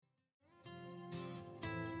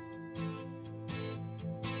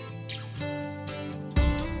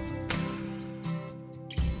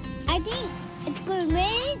I think it's going to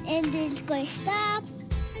rain and then it's going to stop.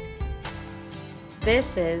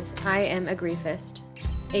 This is I Am a Griefist,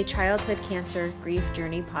 a childhood cancer grief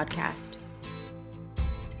journey podcast.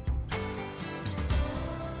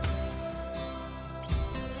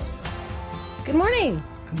 Good morning.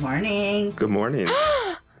 Good morning. Good morning.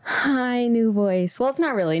 Hi, new voice. Well, it's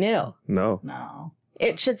not really new. No.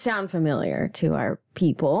 It should sound familiar to our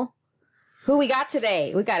people. Who we got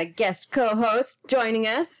today? We got a guest co-host joining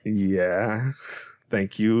us. Yeah.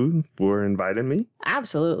 Thank you for inviting me.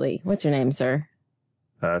 Absolutely. What's your name, sir?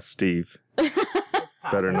 Steve.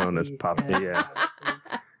 Better known as Papa. Yeah.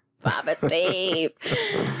 Papa Steve.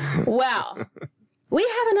 Well, we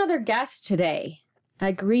have another guest today,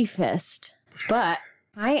 a griefist. But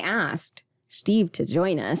I asked Steve to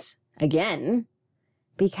join us again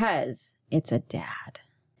because it's a dad.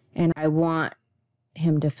 And I want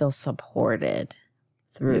him to feel supported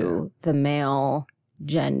through the male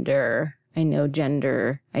gender. I know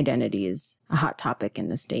gender identity is a hot topic in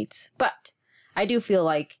the States, but I do feel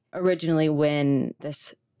like originally when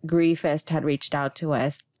this griefist had reached out to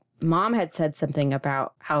us, Mom had said something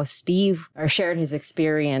about how Steve shared his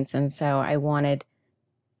experience. And so I wanted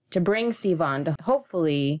to bring Steve on to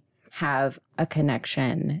hopefully have a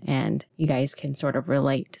connection and you guys can sort of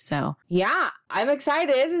relate. So yeah, I'm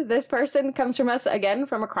excited. This person comes from us again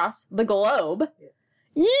from across the globe. Yes.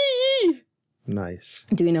 Yee! Nice.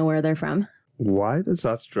 Do we know where they're from? Why does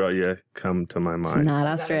Australia come to my mind? It's not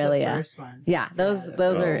Australia. That was the first one. Yeah, those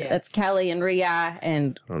are, yes. that's Kelly and Ria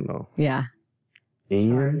and I don't know. yeah.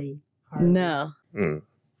 Ian? Harley. No,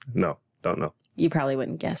 No, don't know. you probably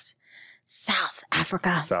wouldn't guess. South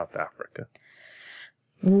Africa. South Africa.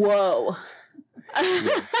 Whoa.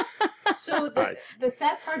 So the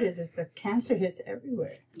sad part is the cancer hits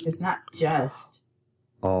everywhere. It's not just.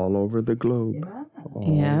 All over the globe. Yeah.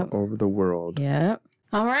 All Yep. over the world. Yep.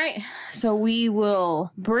 All right. So we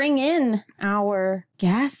will bring in our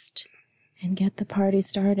guest and get the party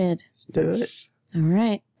started. Let's do it. Yes. All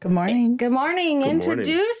right. Good morning. Good morning. Good morning.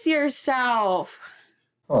 Introduce yourself.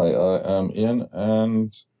 Hi, I am Ian,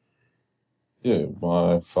 and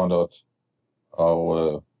I found out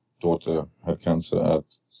our daughter had cancer at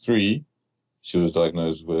 3. She was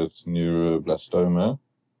diagnosed with neuroblastoma,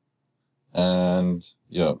 and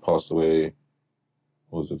passed away.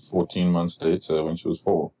 What was it 14 months later when she was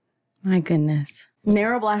 4? My goodness.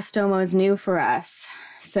 Neuroblastoma is new for us.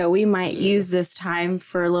 So we might use this time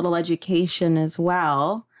for a little education as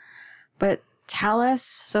well. But tell us,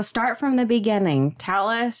 so start from the beginning. Tell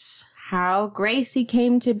us how Gracie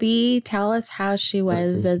came to be. Tell us how she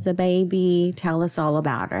was as a baby. Tell us all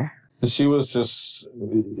about her. She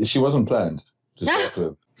wasn't planned to start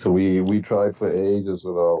with. So we tried for ages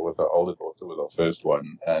with our older daughter, with our first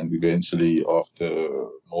one, and eventually, after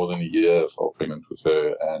more than a year, fell pregnant with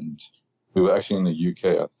her. And we were actually in the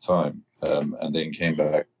UK at the time, and then came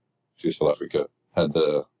back to South Africa. Had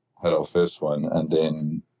our first one, and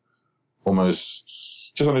then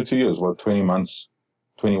almost just under 2 years,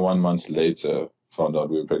 21 months later, found out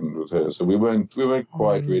we were pregnant with her. So we weren't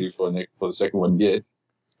quite ready for the second one yet,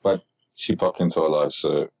 but she popped into our lives,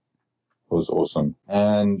 so it was awesome.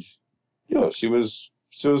 And she was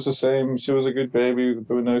the same. She was a good baby.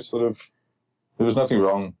 There was nothing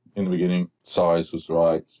wrong in the beginning. Size was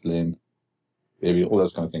right, length, baby, all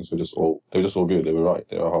those kind of things they were just all good. They were right.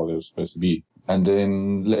 They were how they were supposed to be. And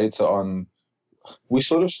then later on, we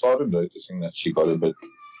sort of started noticing that she got a bit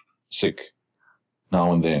sick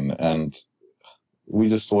now and then, and we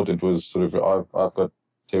just thought it was sort of, I've got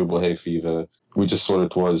terrible hay fever. We just thought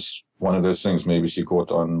it was one of those things. Maybe she caught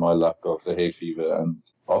on my luck of the hay fever, and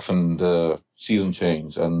often the season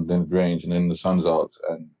change, and then it rains, and then the sun's out,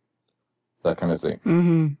 and that kind of thing.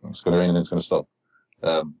 Mm-hmm. It's going to rain and it's going to stop.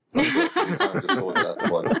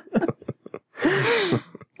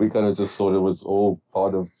 We kind of just thought it was all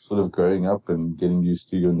part of sort of growing up and getting used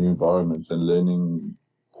to your new environment and learning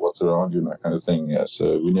what's around you and that kind of thing. Yeah,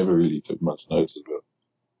 so we never really took much notice of it.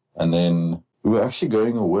 And then we were actually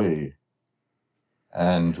going away,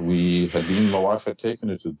 and my wife had taken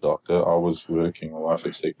her to the doctor. I was working. My wife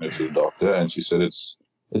had taken her to the doctor, and she said it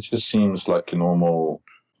just seems like a normal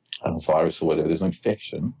virus or whatever. There's no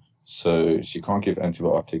infection, so she can't give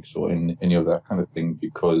antibiotics or any of that kind of thing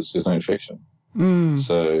because there's no infection.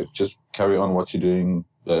 So just carry on what you're doing,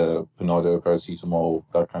 Panado, paracetamol,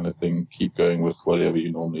 that kind of thing. Keep going with whatever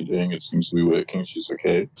you're normally doing. It seems to be working. She's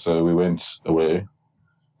okay. So we went away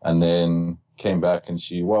and then came back, and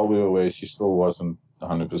while we were away, she still wasn't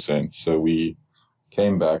 100%. So we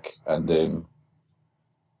came back, and then,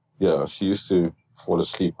 she used to fall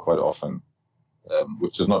asleep quite often.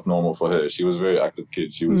 which is not normal for her. She was a very active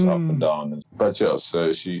kid. She was up and down. But yeah,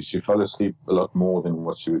 so she fell asleep a lot more than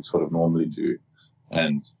what she would sort of normally do.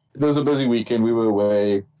 And it was a busy weekend. We were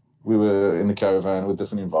away. We were in the caravan with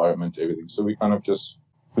different environment, everything. So we kind of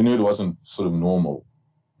we knew it wasn't sort of normal.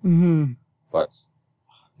 Mm-hmm. But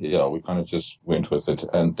yeah, we kind of just went with it.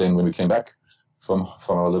 And then when we came back from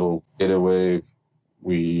our little getaway,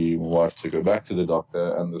 we wanted to go back to the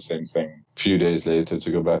doctor, and the same thing. A few days later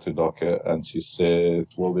to go back to the doctor, and she said,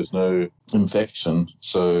 well, there's no infection,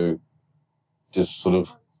 so just sort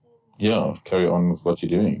of, carry on with what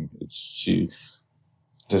you're doing.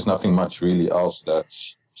 There's nothing much really else that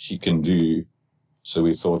she can do. So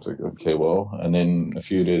we thought, okay, well, and then a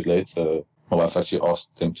few days later, my wife actually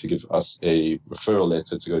asked them to give us a referral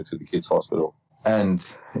letter to go to the kids' hospital. And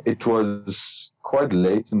it was quite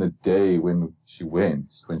late in the day when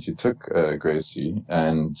she took Gracie.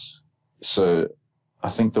 And so I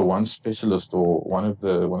think the one specialist or one of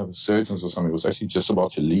the surgeons or something was actually just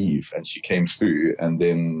about to leave, and she came through and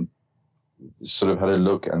then sort of had a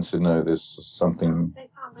look and said, no, there's something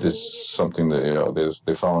there.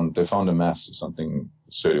 They found a mass or something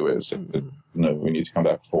straight away. Said, no, we need to come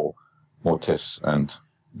back for more tests and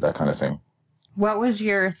that kind of thing. What was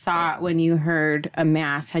your thought when you heard a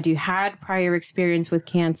mass? Had you had prior experience with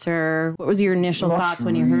cancer? What was your initial thoughts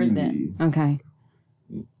when you heard that? Okay.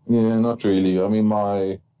 Yeah, not really. I mean,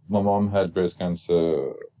 my mom had breast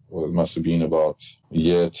cancer. Well, it must have been about a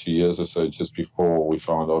year, 2 years or so, just before we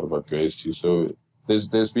found out about Gracie. So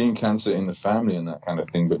there's been cancer in the family and that kind of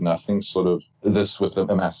thing, but nothing sort of this with a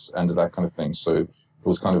mass and that kind of thing. So it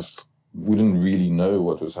was kind of, we didn't really know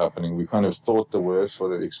what was happening. We kind of thought the worst,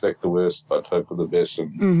 or expect the worst, but hope for the best.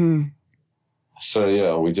 And so,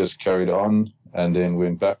 yeah, we just carried on and then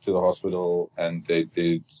went back to the hospital, and they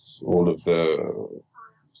did all of the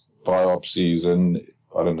biopsies and,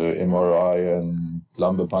 I don't know, MRI and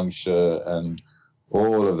lumbar puncture and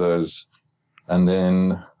all of those. And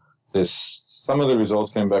then some of the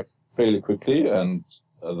results came back fairly quickly, and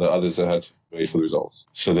the others had to wait for the results.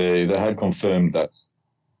 So they had confirmed that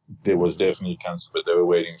there was definitely cancer, but they were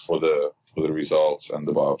waiting for the results and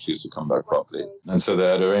the biopsies to come back properly. And so they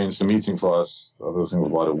had arranged a meeting for us, I think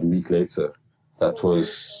about a week later. That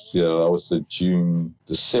was the June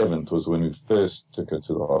the 7th was when we first took her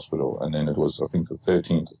to the hospital. And then it was, I think, the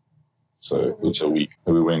 13th. So it's a week.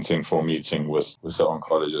 We went in for a meeting with the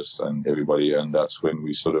oncologist and everybody. And that's when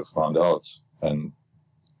we sort of found out. And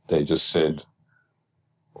they just said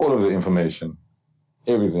all of the information,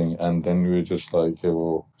 everything. And then we were just like, yeah,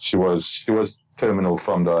 well, she was terminal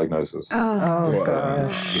from diagnosis. Oh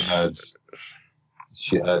gosh.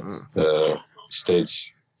 She had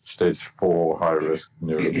stage 4 high risk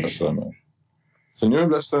neuroblastoma. So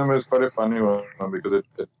neuroblastoma is quite a funny one because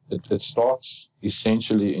it starts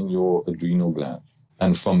essentially in your adrenal gland.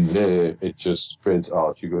 And from there, it just spreads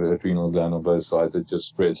out. You've got an adrenal gland on both sides. It just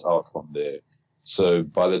spreads out from there. So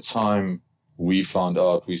by the time we found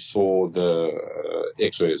out, we saw the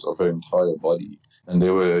x-rays of her entire body. And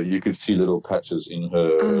you could see little patches in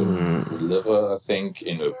her liver, I think,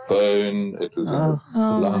 in her bone. It was in her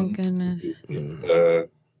lung. My goodness.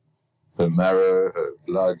 Her marrow, her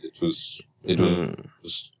blood, it was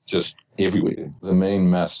just everywhere. The main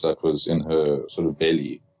mass that was in her sort of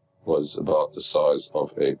belly was about the size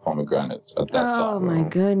of a pomegranate at that time. Oh my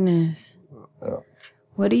goodness. Yeah.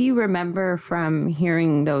 What do you remember from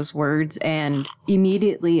hearing those words and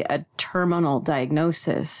immediately a terminal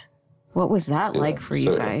diagnosis? What was that like for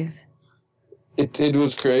you guys? It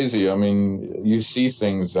was crazy. I mean, you see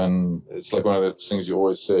things, and it's like one of the things you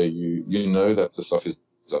always say. You know that the stuff is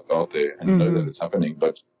out there, and you know that it's happening,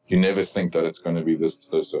 but you never think that it's going to be this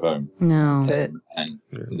close to home. No. And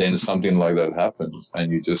then something like that happens,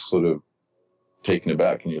 and you just sort of taken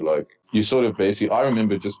aback, and you're like, you sort of basically. I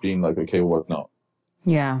remember just being like, okay, what now?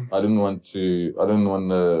 Yeah. I didn't want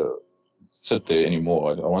to sit there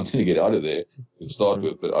anymore. I wanted to get out of there to start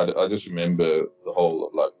with, but I just remember the whole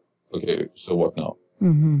like, okay, so what now?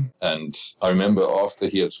 Mm-hmm. And I remember after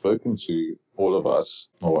he had spoken to all of us,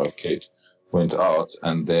 my wife Kate went out,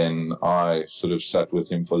 and then I sort of sat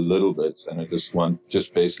with him for a little bit, and I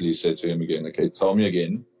just basically said to him again, okay, tell me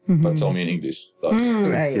again, but tell me in English.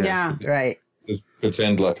 Right. Yeah. Right. Just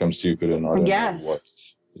pretend like I'm stupid and I don't know what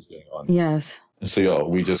is going on. Yes. And so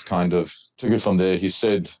we just kind of took it from there. He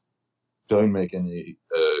said, don't make any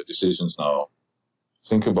decisions now.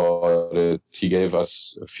 Think about it. He gave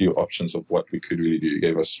us a few options of what we could really do. He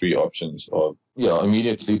gave us 3 options of,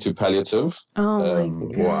 immediately to palliative. Oh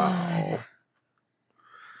my God. Wow.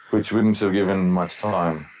 Which wouldn't have given much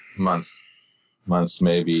time. Months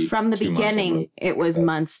maybe. From the 2 months beginning, it was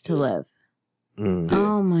months to live.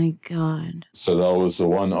 Oh my God. So that was the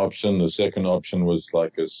one option. The second option was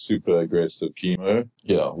like a super aggressive chemo.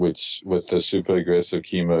 Yeah, which with the super aggressive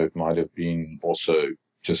chemo, it might have been also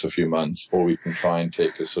just a few months, or we can try and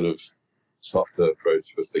take a sort of softer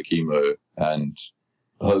approach with the chemo and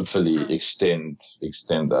hopefully extend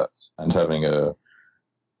that, and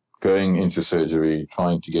going into surgery,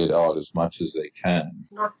 trying to get out as much as they can.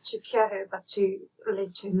 Not to cure her, but to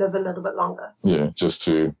let her live a little bit longer. Yeah, just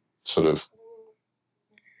to sort of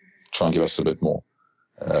try and give us a bit more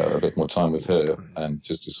time with her, and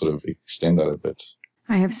just to sort of extend that a bit.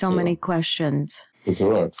 I have so many questions. It's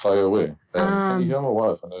all right. Fire away. Can you hear my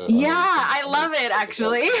wife? I love it,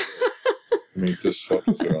 actually. Let me just swap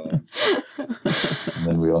this around. And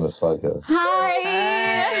then we're on the side here.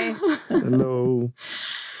 Hi. Hello.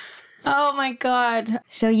 Oh my God.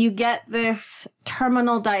 So you get this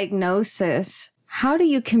terminal diagnosis. How do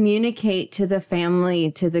you communicate to the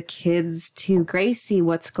family, to the kids, to Gracie,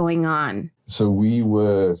 what's going on? So we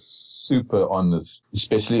were super honest,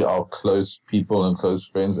 especially our close people and close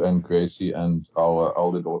friends, and Gracie and our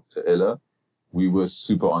elder daughter, Ella. We were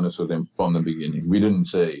super honest with them from the beginning. We didn't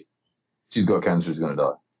say, she's got cancer, she's going to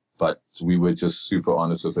die. But we were just super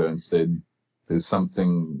honest with her and said, there's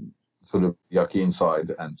something sort of yucky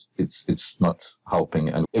inside, and it's not helping.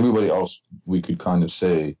 And everybody else, we could kind of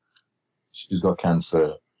say, she's got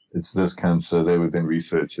cancer, it's this cancer, they would then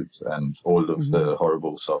research it, and all of the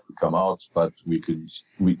horrible stuff would come out. But we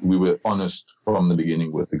were honest from the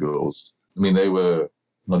beginning with the girls. I mean, they were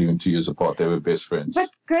not even 2 years apart, they were best friends. But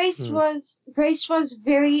Grace was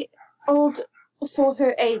very old for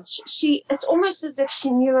her age. It's almost as if she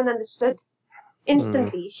knew and understood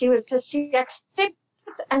instantly. She accepted,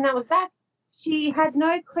 and that was that. She had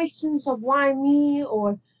no questions of why me,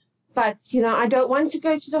 but I don't want to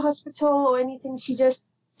go to the hospital or anything. She just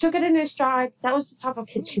took it in her stride. That was the type of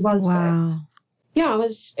kid she was. Wow. Yeah,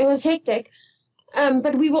 it was hectic.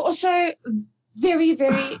 But we were also very,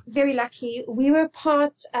 very, very lucky. We were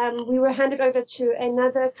handed over to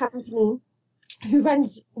another company who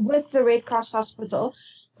runs with the Red Cross Hospital,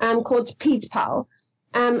 called PedsPal.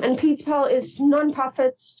 And PedsPal is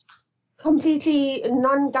non-profits, completely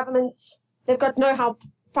non-government. They've got no help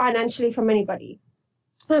financially from anybody.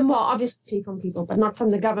 Well, obviously from people, but not from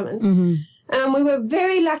the government. We were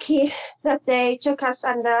very lucky that they took us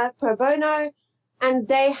under pro bono, and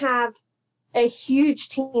they have a huge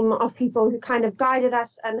team of people who kind of guided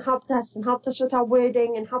us and helped us with our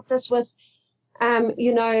wording and helped us with,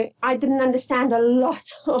 I didn't understand a lot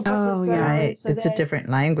of what was going on. So it's a different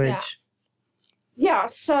language. Yeah,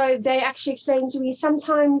 so they actually explained to me.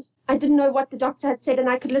 Sometimes I didn't know what the doctor had said, and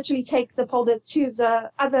I could literally take the folder to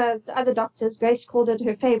the other doctors. Grace called it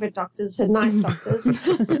her favorite doctors, her nice doctors,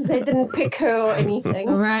 because they didn't pick her or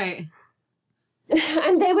anything. Right.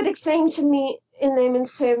 And they would explain to me in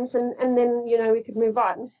layman's terms, and then, we could move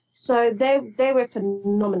on. So they were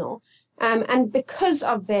phenomenal. And because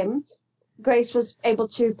of them, Grace was able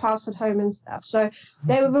to pass it home and stuff. So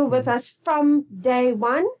they were with us from day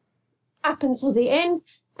one up until the end,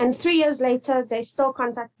 and 3 years later they still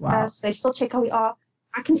contact us, they still check how we are.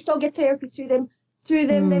 I can still get therapy through them.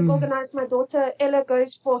 They've organized. My daughter Ella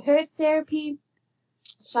goes for her therapy.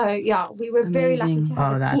 So yeah, we were very lucky to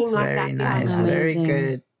have a team like that. Nice. Very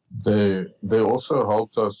good. They also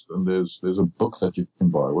helped us, and there's a book that you can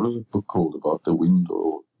buy. What is the book called, about the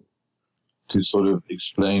window? To sort of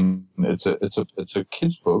explain, it's a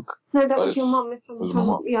kid's book. No, that was your mom.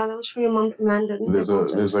 Yeah, that was from your mom from London.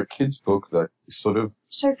 There's a kid's book that sort of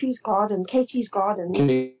Sophie's Garden, Katie's Garden.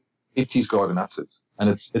 Katie's Garden, that's it. And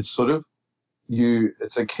it's sort of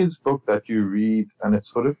it's a kid's book that you read, and it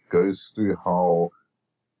sort of goes through how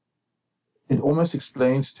it almost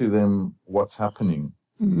explains to them what's happening.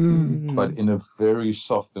 But in a very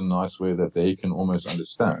soft and nice way that they can almost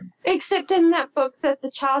understand. Except in that book that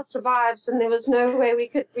the child survives, and there was no way we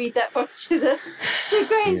could read that book to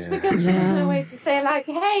Grace, because there was no way to say, like,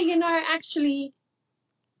 hey, actually,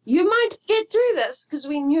 you might get through this, because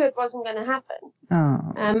we knew it wasn't going to happen.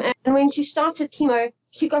 And when she started chemo,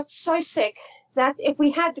 she got so sick that if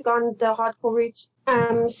we had gone the hardcore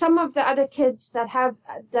route, some of the other kids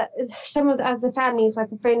some of the other families,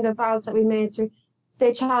 like a friend of ours that we made through,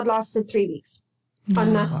 their child lasted 3 weeks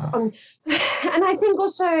on that. And I think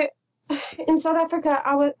also in South Africa,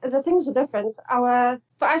 the things are different.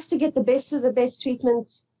 For us to get the best of the best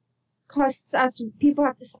treatments costs us. People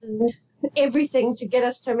have to spend everything to get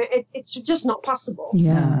us to. It's just not possible.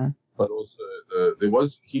 Yeah. But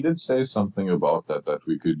also, he did say something about that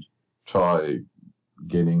we could try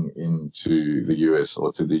getting into the US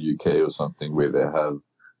or to the UK or something, where they have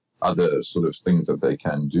other sort of things that they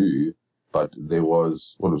can do. but there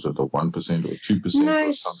was, what was it, a 1% or 2% No,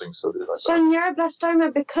 or something silly like So that.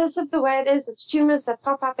 neuroblastoma, because of the way it is, it's tumors that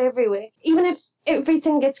pop up everywhere. Even if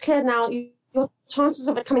everything gets cleared now, your chances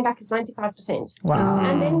of it coming back is 95%. Wow.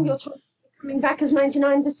 And then your chances of coming back is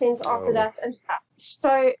 99% after that and stuff.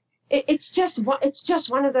 So it's just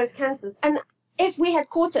one of those cancers. And if we had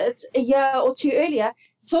caught it a year or two earlier,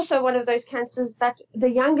 it's also one of those cancers that the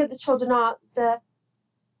younger the children are, they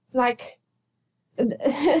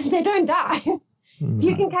don't die. If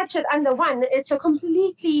you can catch it under 1, it's a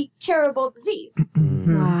completely curable disease.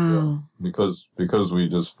 Wow. Because we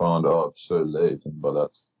just found out so late, and by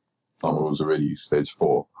that time it was already stage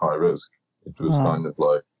 4, high risk. It was kind of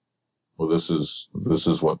like, well, this is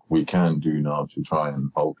what we can do now to try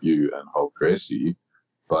and help you and help Gracie.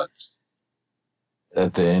 But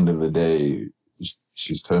at the end of the day,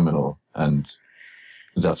 she's terminal, and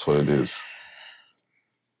that's what it is.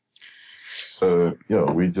 So, yeah,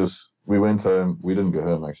 we went home. We didn't go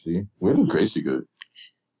home, actually. Where did Gracie go?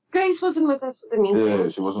 Grace wasn't with us for the meeting. Yeah,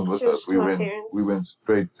 she wasn't with us. We went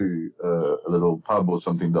straight to a little pub or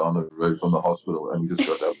something down the road from the hospital, and we just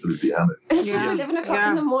got absolutely hammered. It was 11 o'clock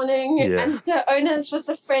in the morning, and the owners was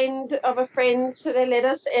a friend of a friend, so they let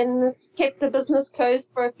us in, kept the business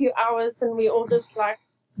closed for a few hours, and we all just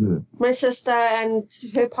my sister and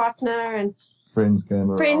her partner and friends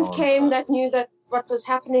came that knew that what was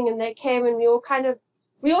happening, and they came, and we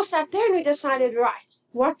all sat there and we decided, right,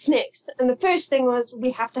 what's next? And the first thing was,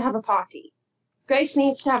 we have to have a party. Grace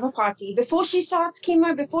needs to have a party before she starts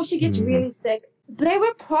chemo, before she gets really sick. There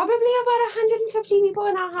were probably about 150 people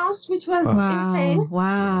in our house, which was insane.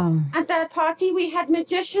 Wow. At that party, we had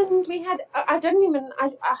magicians. We had, I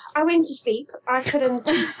went to sleep. I couldn't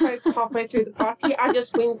cope halfway through the party. I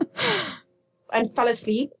just went and fell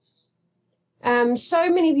asleep. So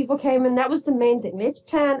many people came, and that was the main thing. Let's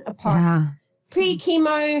plan a party. Yeah.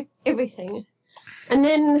 Pre-chemo, everything. And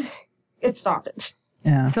then it started.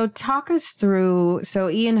 Yeah. So talk us through, so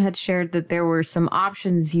Ian had shared that there were some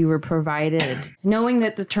options you were provided, knowing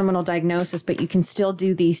that the terminal diagnosis, but you can still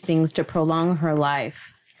do these things to prolong her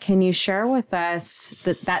life. Can you share with us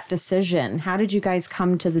that decision? How did you guys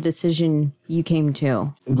come to the decision you came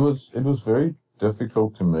to? It was very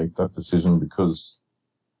difficult to make that decision because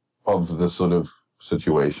of the sort of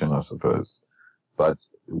situation, I suppose. But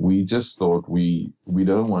we just thought we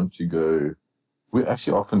don't want to go. We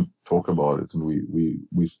actually often talk about it, and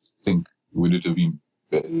we think would it have been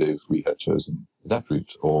better if we had chosen that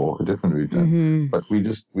route or a different route. Mm-hmm. But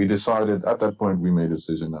we decided at that point, we made a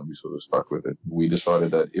decision and we sort of stuck with it. We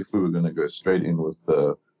decided that if we were going to go straight in with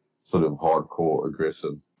the sort of hardcore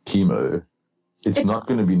aggressive chemo, it's not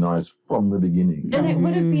going to be nice from the beginning. And it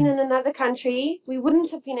would have been in another country. We wouldn't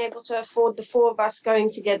have been able to afford the 4 of us going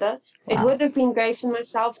together. It would have been Grace and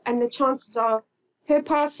myself, and the chances are her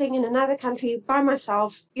passing in another country by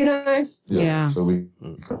myself, Yeah. So we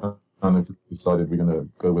kind of decided we're going to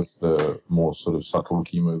go with the more sort of subtle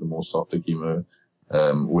chemo, the more softer chemo,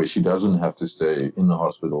 where she doesn't have to stay in the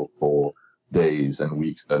hospital for days and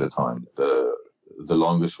weeks at a time. The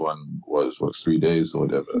longest one was 3 days or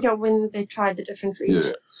whatever. Yeah, when they tried the different routes.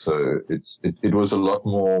 Yeah, so it was a lot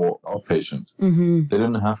more outpatient. Mm-hmm. They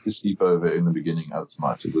didn't have to sleep over in the beginning as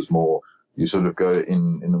much. It was more, you sort of go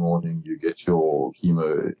in the morning, you get your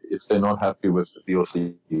chemo. If they're not happy with your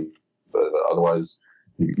sleep, otherwise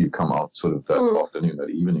you come out sort of that afternoon,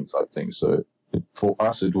 that evening type thing. So for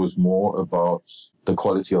us, it was more about the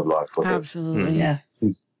quality of life for her. Absolutely. Yeah.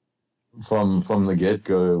 From the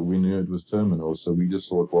get-go, we knew it was terminal, so we just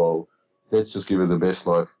thought, well, let's just give her the best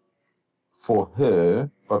life for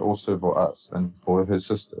her, but also for us and for her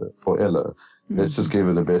sister, for Ella. Let's just give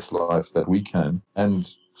her the best life that we can. And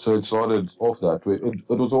so it started off that way.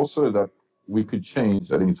 It was also that we could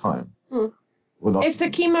change at any time. If the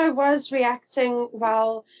chemo was reacting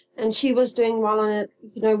well and she was doing well on it,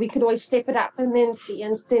 we could always step it up and then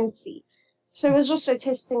see. So it was also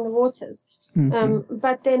testing the waters. Mm-hmm.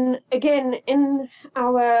 But then again, in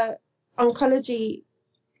our oncology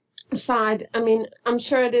side, I mean, I'm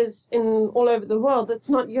sure it is in all over the world.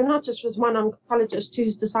 You're not just with one oncologist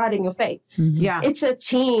who's deciding your fate. Yeah. It's a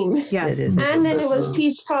team. Yes. It is. And then it was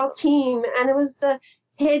Peach Pal team, and it was the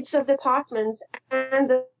heads of departments,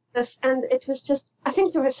 and it was just, I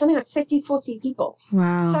think there was something like 30, 40 people.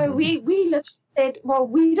 Wow. So we literally said, well,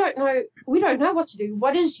 we don't know what to do.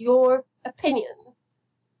 What is your opinion?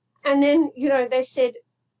 And then, they said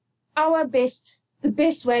the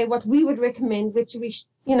best way, what we would recommend, which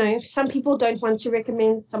some people don't want to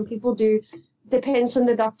recommend, some people do, depends on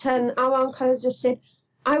the doctor. And our oncologist said,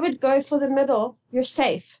 I would go for the middle. You're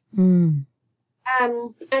safe. And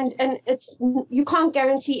it's, you can't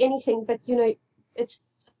guarantee anything, but it's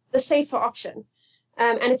the safer option.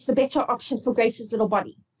 And it's the better option for Grace's little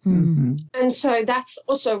body. Mm-hmm. And so that's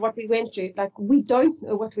also what we went through. Like, we don't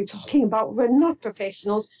know what we're talking about. We're not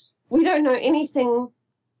professionals. We don't know anything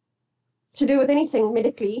to do with anything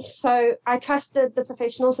medically. So I trusted the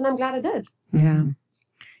professionals, and I'm glad I did. Yeah.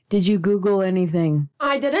 Did you Google anything?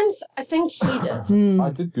 I didn't. I think he did. Hmm. I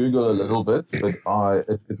did Google a little bit, but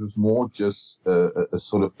it was more just a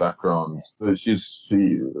sort of background.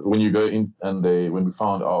 When you go in and when we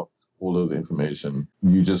found out all of the information,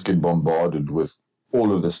 you just get bombarded with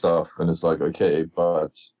all of the stuff, and it's like, okay,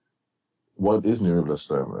 but what is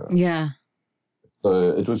neuroblastoma? Yeah.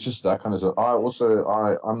 So it was just that kind of stuff.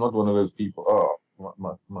 I'm not one of those people. Oh,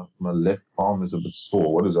 my left arm is a bit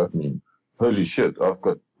sore. What does that mean? Holy shit!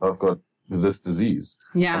 I've got this disease.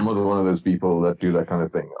 Yeah. I'm not one of those people that do that kind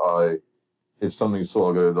of thing. If something's sore,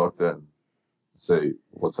 I'll go to the doctor and say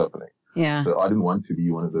what's happening. Yeah. So I didn't want to be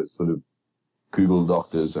one of those sort of Google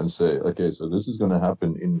doctors and say, okay, so this is going to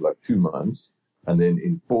happen in like 2 months, and then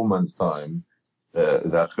in 4 months' time,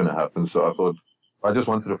 that's going to happen. So I thought I just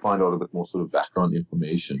wanted to find out a bit more sort of background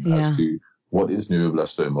information as to what is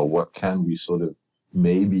neuroblastoma, what can we sort of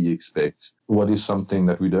maybe expect, what is something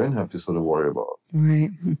that we don't have to sort of worry about. Right.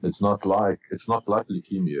 It's not like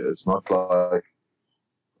leukemia. It's not like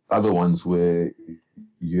other ones where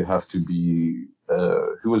you have to be.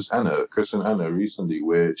 Who was Kirsten Anna recently,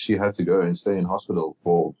 where she had to go and stay in hospital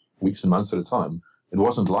for weeks and months at a time. It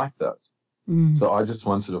wasn't like that. Mm. So I just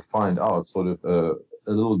wanted to find out sort of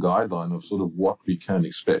a little guideline of sort of what we can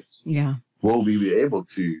expect. Yeah. Will we be able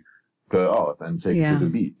to go out and take it to the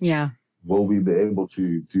beach? Yeah. Will we be able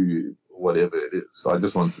to do whatever it is? I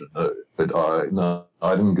just wanted to know. But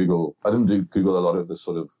I didn't Google a lot of the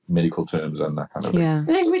sort of medical terms and that kind of thing. Yeah.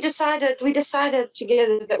 I think we decided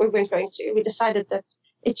together that we weren't going to. We decided that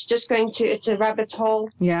it's a rabbit hole.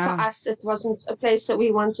 Yeah. For us, it wasn't a place that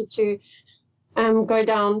we wanted to go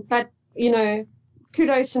down. But,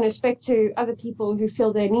 kudos and respect to other people who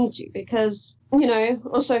feel they need you, because,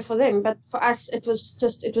 also for them. But for us, it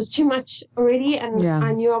was too much already. And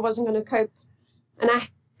I knew I wasn't going to cope. And I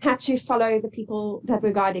had to follow the people that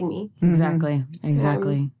were guiding me. Exactly.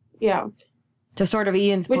 Yeah. To sort of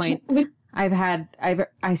Ian's point,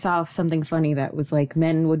 I saw something funny that was like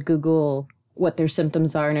men would Google what their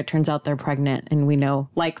symptoms are, and it turns out they're pregnant, and we know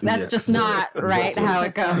that's just not right how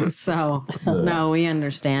it goes. So no, we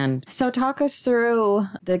understand. So talk us through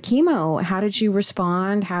the chemo. How did you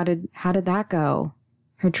respond? How did that go?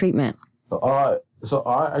 Her treatment. So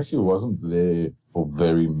I actually wasn't there for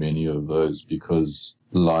very many of those, because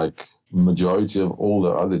like majority of all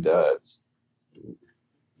the other dads,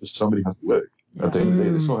 somebody has to work. At the end of the day,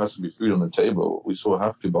 there still has to be food on the table. We still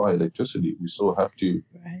have to buy electricity. We still have to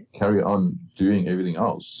carry on doing everything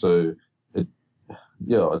else. So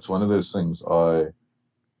it's one of those things.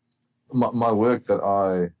 My work that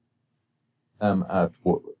I am at,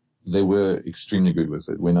 they were extremely good with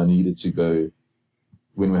it. When I needed to go,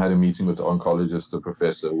 when we had a meeting with the oncologist, the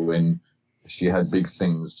professor, when she had big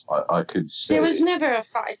things, I could say. There was never a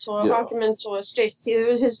fight or an argument or a stress.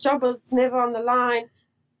 His job was never on the line.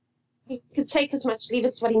 He could take as much leave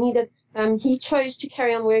as what he needed. He chose to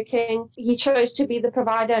carry on working. He chose to be the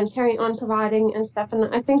provider and carry on providing and stuff.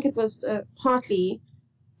 And I think it was partly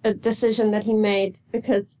a decision that he made,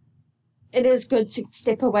 because it is good to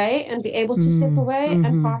step away and be able to step away,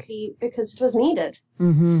 and partly because it was needed.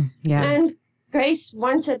 Mm-hmm. Yeah. And Grace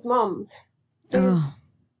wanted mom. I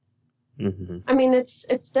mean, it's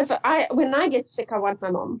different. When I get sick, I want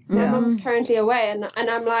my mom. My mom's currently away, and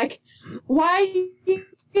I'm like, why are you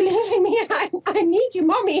leaving me? I need you,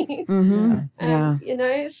 mommy.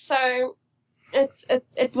 Mm-hmm. So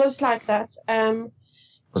it was like that.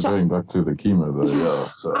 But going back to the chemo, though,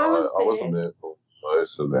 so I wasn't there for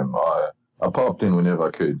most of them. I popped in whenever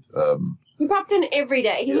I could. He popped in every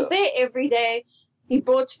day. He was there every day. He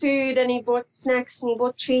bought food and he bought snacks and he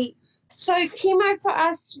bought treats. So chemo for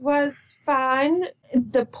us was fine.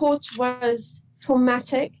 The port was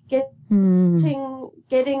traumatic.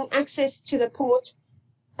 Getting access to the port.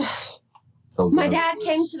 My dad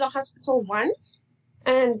came to the hospital once,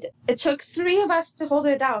 and it took 3 of us to hold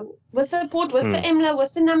her down with the port, with the EMLA,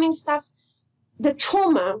 with the numbing stuff. The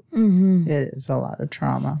trauma. Mm-hmm. It is a lot of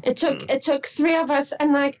trauma. It took 3 of us,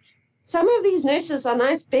 and like some of these nurses are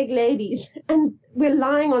nice big ladies, and we're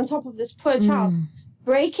lying on top of this poor child,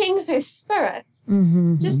 breaking her spirit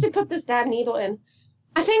just to put this damn needle in.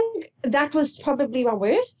 I think that was probably my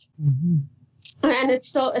worst, and it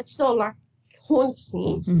still like haunts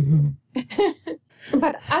me.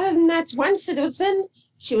 But other than that, once it was in,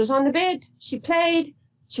 she was on the bed, she played,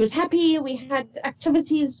 She was happy. We had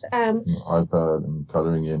activities. iPad and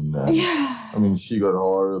colouring in. Yeah. I mean, she got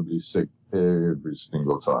horribly sick every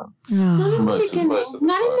single time. Not in the Most beginning. of the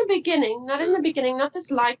Not in time. the beginning. Not in the beginning. Not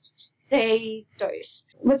this light day dose.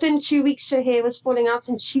 Within 2 weeks, her hair was falling out,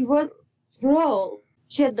 and she was thrilled.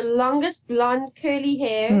 She had the longest blonde curly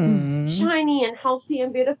hair, shiny and healthy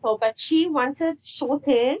and beautiful. But she wanted short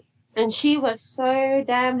hair, and she was so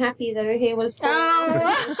damn happy that her hair was falling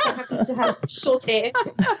out. She was so happy to have short hair.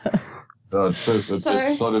 At first, it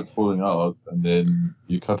started falling out, and then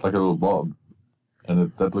you cut like a little bob.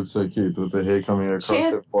 And that looked so cute with the hair coming across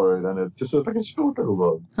her forehead, and it just looked like a short little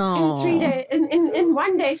bob. In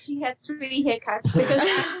 1 day, she had 3 haircuts because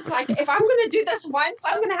she was like, if I'm going to do this once,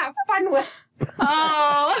 I'm going to have fun with it.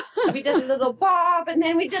 So we did a little bob, and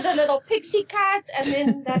then we did a little pixie cut, and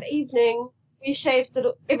then that evening we shaved.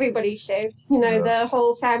 Everybody shaved. The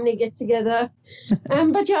whole family get together.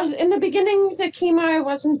 But yeah, in the beginning, the chemo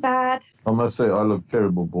wasn't bad. I must say, I look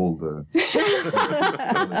terrible bald though.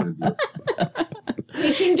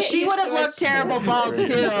 She would have looked terrible bald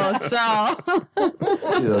too. So I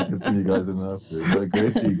can see you guys enough. But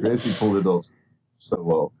Gracie pulled it off so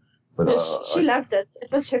well. But she loved it.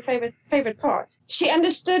 It was her favorite part. She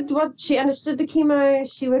understood the chemo.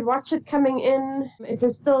 She would watch it coming in. It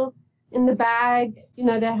was still in the bag.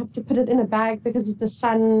 They have to put it in a bag because of the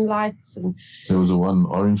sunlight. And there was one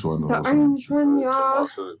orange one. The orange one, yeah.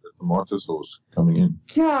 The tomato sauce coming in.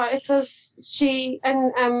 Yeah, it was she.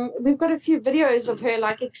 And we've got a few videos of her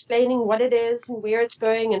like explaining what it is and where it's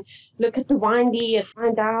going, and look at the windy and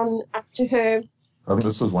wind down up to her. I think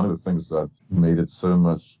this was one of the things that made it so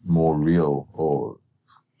much more real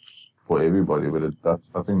for everybody. But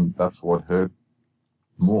I think that's what hurt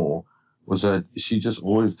more, was that she just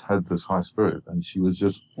always had this high spirit, and she was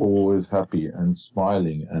just always happy and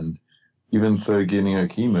smiling. And even though getting her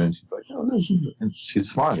chemo, and she's like, oh, no, and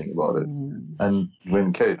she's smiling about it. And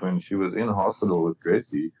when she was in hospital with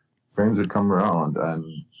Gracie, friends would come around and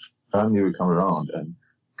family would come around, and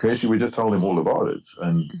Gracie, we just told him all about it.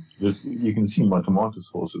 And just, you can see my tomato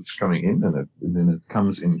sauce, it's coming in, and then it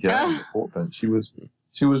comes in here in the pot. And she was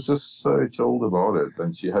just so chilled about it,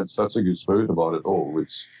 and she had such a good spirit about it all,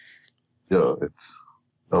 which, yeah,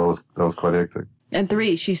 that was quite hectic. And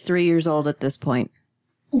she's 3 years old at this point.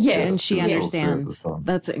 Yes. And she yes. understands.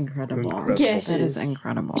 That's incredible. Yes. That is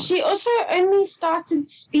incredible. She also only started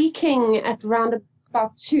speaking at around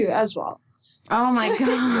about 2 as well. Oh my God.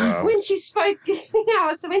 Wow. When she spoke,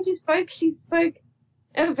 she spoke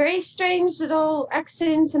a very strange little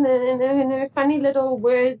accent and her funny little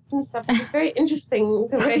words and stuff. It was very interesting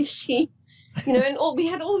the way she, and we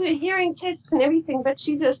had all her hearing tests and everything, but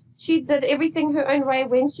she did everything her own way,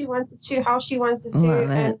 when she wanted to, how she wanted to.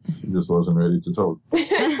 And she just wasn't ready to talk.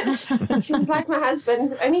 she was like my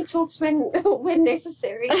husband, only talks when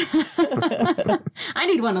necessary. I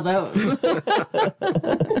need one of those.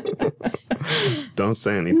 Don't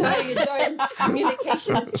say anything. No, you don't.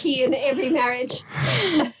 Communication is key in every marriage.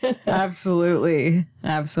 Absolutely.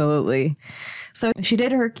 So she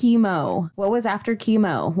did her chemo. What was after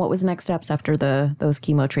chemo? What was next steps after those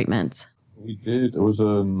chemo treatments? We did. It was a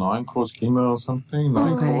 9-course chemo or something.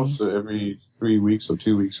 9 course. So every 3 weeks or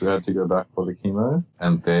 2 weeks we had to go back for the chemo,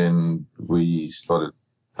 and then we started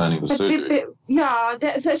planning the surgery.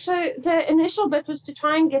 So the initial bit was to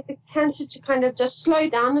try and get the cancer to kind of just slow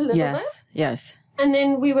down a little bit. Yes. And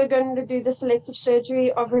then we were going to do the selective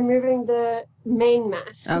surgery of removing the main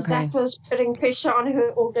mass, because that was putting pressure on her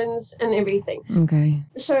organs and everything. Okay.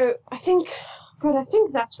 So I think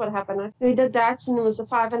that's what happened. We did that, and it was a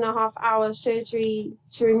 5.5-hour surgery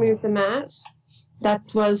to remove the mass.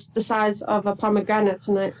 That was the size of a pomegranate,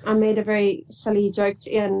 and I made a very silly joke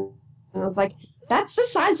to Ian, and I was like, that's the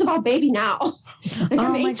size of our baby now.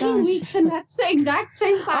 I'm 18 weeks, and that's the exact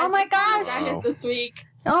same size. Oh my gosh! Wow. This week.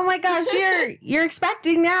 Oh my gosh, you're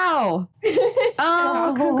expecting now.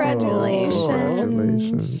 Oh, congratulations.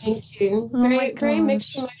 Congratulations. Thank you. Oh Very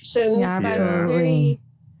mixed emotions. Yeah, absolutely. Very,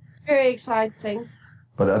 very exciting.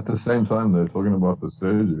 But at the same time, they're talking about the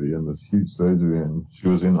surgery, and this huge surgery, and she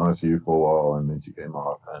was in ICU for a while, and then she came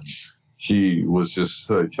out, and she was just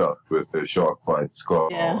so chuffed with her shark bite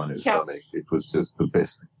scar on her stomach. It was just the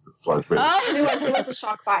best thing since sliced bread. Oh, it was a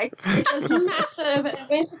shark bite. It was massive, and it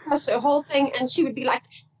went across her whole thing, and she would be like,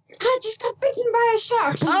 I just got bitten by a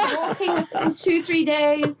shark. She was walking within 2-3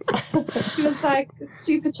 days. She was like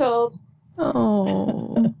super chilled.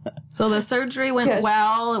 Oh. So the surgery went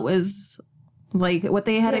well. It was Like what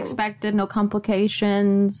they had Yeah. expected, no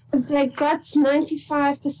complications. They got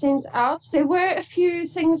 95% out. There were a few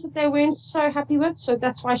things that they weren't so happy with, so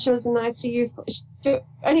that's why she was in ICU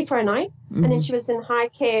only for a night, and then she was in high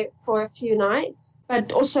care for a few nights.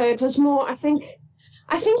 But also, it was more. I think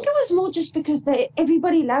it was more just because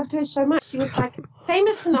everybody loved her so much. She was like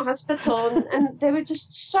famous in the hospital, and they were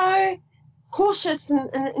just so cautious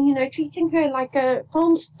and treating her like a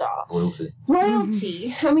film star.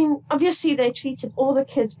 Royalty. I mean, obviously they treated all the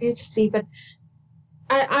kids beautifully, but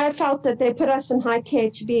I felt that they put us in high care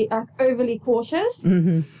to be like overly cautious.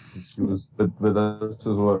 She was, but this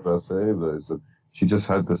is what I say though, is that she just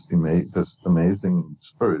had this amazing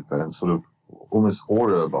spirit and sort of almost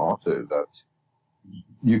aura about her that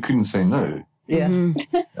you couldn't say no. Yeah.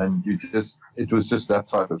 And it was just that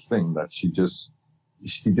type of thing that she just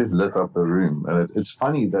lit up the room. And it's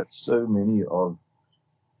funny that so many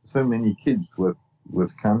kids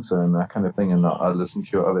with cancer and that kind of thing, and I listen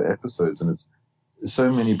to your other episodes, and it's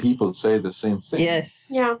so many people say the same thing. Yes.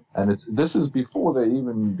 Yeah. And this is before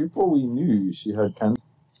we knew she had cancer.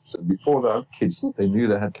 Before the kids, they knew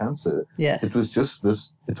they had cancer. Yeah. It was just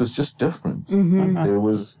different. Mm-hmm. There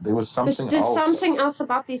was something There's else. something else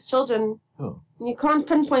about these children. Oh. You can't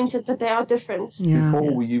pinpoint it, but they are different. Yeah.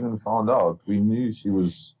 Before we even found out, we knew she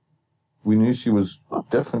was not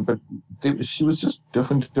different, but she was just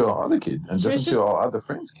different to our other kids and different to our other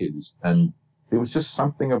friends' kids. And there was just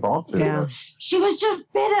something about her. Yeah. She was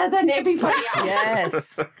just better than everybody else.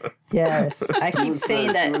 Yes. Yes. I keep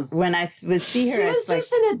saying that when I would see her, She was it's like,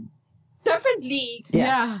 just in a different league.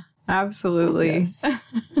 Yeah, absolutely. Yes.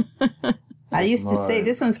 I used to say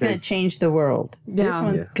this one's going to change the world. This Yeah.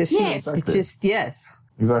 one's because Yes. it's just yes.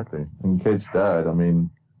 Exactly. And Kate's dad, I mean,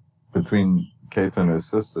 between Kate and her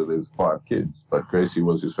sister, there's 5 kids, but Gracie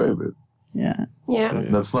was his favorite. Yeah. Yeah.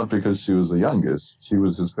 That's not because she was the youngest. She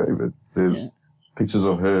was his favorite. There's pictures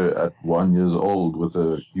of her at 1 year old with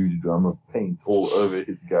a huge drum of paint all over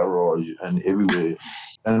his garage and everywhere.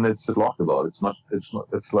 And it's just laughed about. It's like,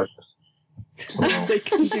 well,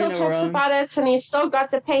 He still talks about it, and he's still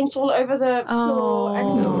got the paint all over the floor.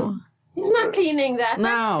 And he's not cleaning that.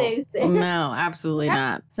 That stays there. No, absolutely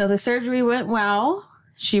not. So the surgery went well.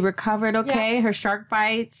 She recovered okay. Her shark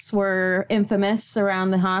bites were infamous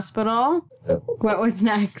around the hospital. Yep. What was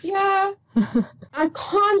next? Yeah. I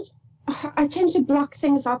tend to block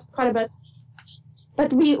things out quite a bit.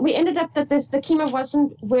 But we ended up that the chemo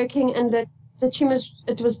wasn't working, and the tumors,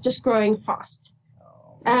 it was just growing fast.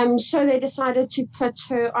 So they decided to put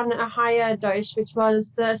her on a higher dose, which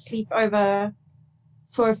was the sleepover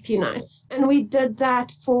for a few nights. And we did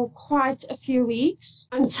that for quite a few weeks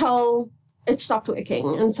until it stopped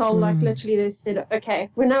working, until like literally they said, okay,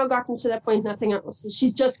 we're now gotten to that point, nothing else.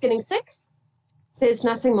 She's just getting sick. There's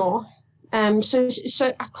nothing more. So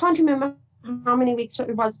I can't remember how many weeks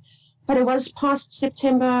it was, but it was past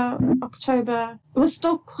September, October. It was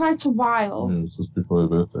still quite a while. it was just before her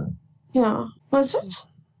birthday. Yeah. Was it?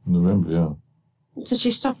 November, yeah. So she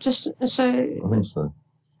stopped I I think so.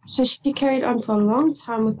 So she carried on for a long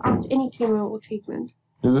time without any chemo or treatment.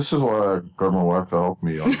 Yeah, this is why I got my wife to help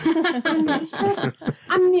me.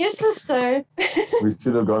 I'm useless though. We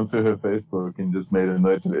should have gone through her Facebook and just made a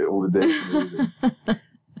note of it all the days.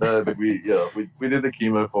 and everything. But we did the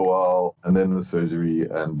chemo for a while, and then the surgery,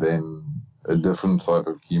 and then a different type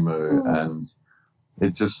of chemo, and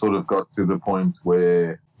it just sort of got to the point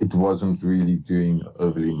where it wasn't really doing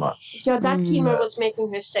overly much. Yeah, that chemo was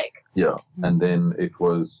making her sick. Yeah, and then it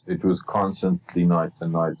was constantly nights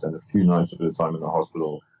and nights, and a few nights at a time in the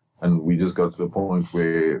hospital. And we just got to the point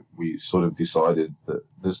where we sort of decided that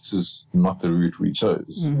this is not the route we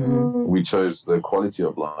chose. We chose the quality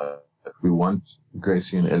of life. We want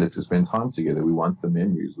Gracie and Ella to spend time together. We want the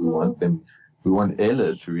memories. We want them. We want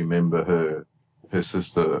Ella to remember her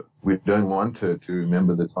sister. We don't want her to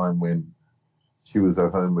remember the time when she was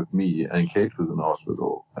at home with me and Kate was in the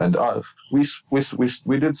hospital. And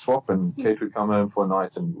we did swap, and Kate would come home for a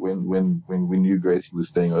night. And when we knew Gracie was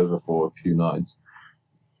staying over for a few nights,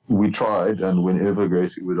 we tried. And whenever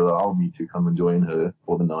Gracie would allow me to come and join her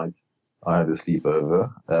for the night, I had a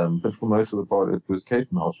sleepover. But for most of the part, it was Kate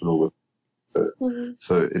in the hospital with her.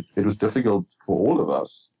 So it was difficult for all of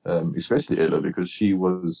us, especially Ella, because she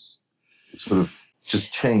was sort of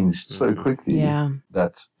just changed so quickly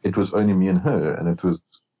that it was only me and her, and it was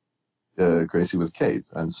Gracie with Kate.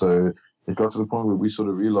 And so it got to the point where we sort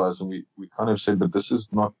of realized, and we kind of said that this is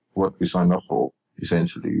not what we signed up for,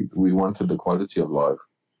 essentially. We wanted the quality of life.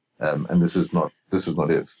 and this is not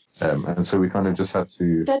it. And so we kind of just had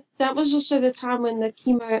to. That was also the time when the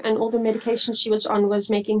chemo and all the medication she was on was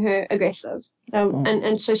making her aggressive,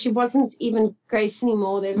 and so she wasn't even Grace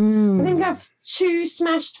anymore. There's I think I have 2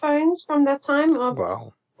 smashed phones from that time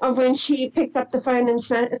of when she picked up the phone and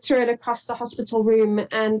threw it across the hospital room.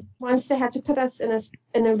 And once they had to put us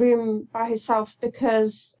in a room by herself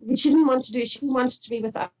because she didn't want to do. She wanted to be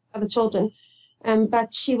with other children.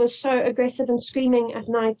 But she was so aggressive and screaming at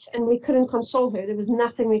night, and we couldn't console her. There was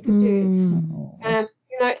nothing we could do,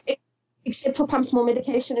 except for pump more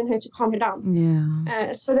medication in her to calm her down.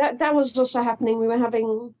 Yeah. So that was also happening. We were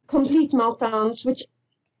having complete meltdowns, which,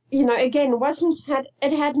 again,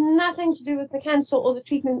 had nothing to do with the cancer or the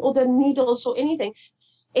treatment or the needles or anything.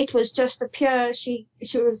 It was just a pure. She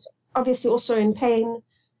was obviously also in pain.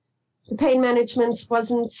 The pain management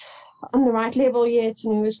wasn't on the right level yet,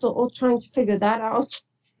 and we were still all trying to figure that out.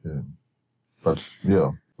 Yeah. But yeah,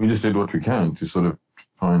 we just did what we can to sort of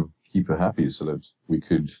try and keep her happy so that we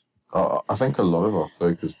could. I think a lot of our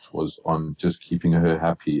focus was on just keeping her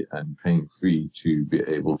happy and pain-free to be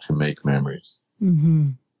able to make memories.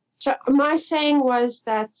 Mm-hmm. So my saying was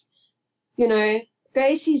that,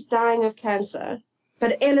 Gracie's dying of cancer,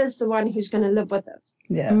 but Ella's the one who's going to live with it.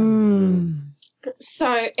 Yeah.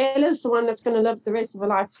 So Ella's the one that's going to live the rest of her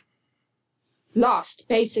life lost,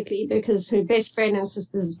 basically, because her best friend and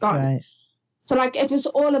sister is gone. Right. So, it was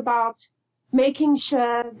all about making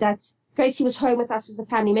sure that Gracie was home with us as a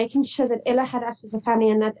family, making sure that Ella had us as a family,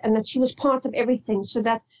 and that she was part of everything, so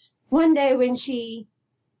that one day when she,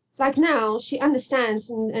 now, she understands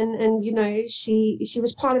and she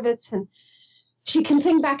was part of it, and she can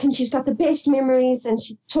think back and she's got the best memories, and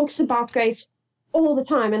she talks about Grace all the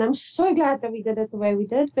time. And I'm so glad that we did it the way we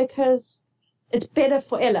did, because it's better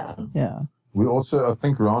for Ella. Yeah. We also, I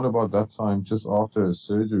think, around about that time, just after her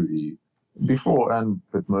surgery,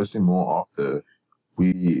 but mostly more after,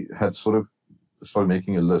 we had sort of started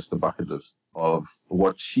making a bucket list of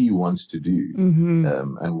what she wants to do,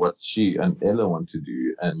 and what she and Ella want to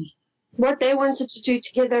do, and what they wanted to do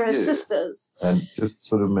together as sisters. And just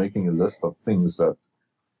sort of making a list of things that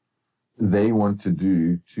they want to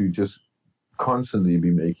do to just constantly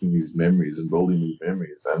be making these memories and building these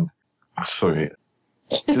memories. And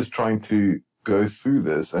just trying to go through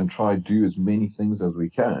this and try to do as many things as we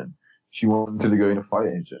can. She wanted to go in a fire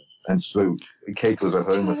engine. And so Kate was at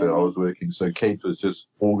home with her. I was working. So Kate was just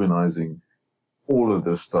organizing all of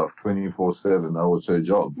this stuff 24/7. That was her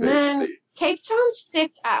job, basically. Man, Cape Town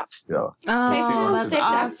stepped up. Yeah. Oh, Cape Town that's stepped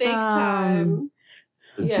awesome. up big time.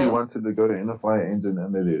 And she wanted to go in a fire engine,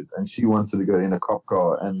 and they did. And she wanted to go in a cop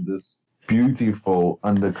car, and this beautiful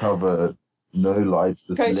undercover, no lights,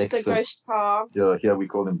 this Lexus. The ghost car. Yeah, here we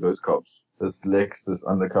call them ghost cops. This Lexus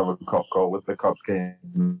undercover cop car with the cops came,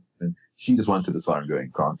 and she just wanted the siren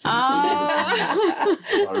going constantly. Oh.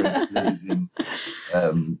 Siren blazing.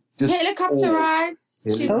 Just helicopter rides.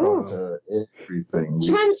 Helicopter, everything.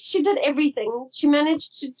 She did everything. She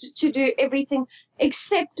managed to do everything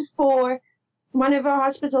except for one of our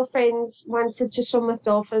hospital friends wanted to swim with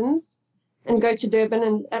dolphins and go to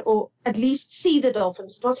Durban or at least see the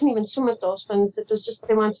dolphins. It wasn't even swim with dolphins. It was just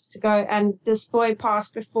they wanted to go. And this boy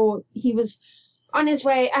passed before he was on his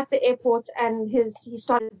way at the airport, and he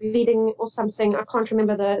started bleeding or something. I can't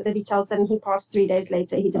remember the details, and he passed 3 days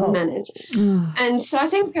later. He didn't manage. And so I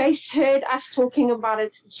think Grace heard us talking about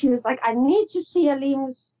it. She was like, I need to see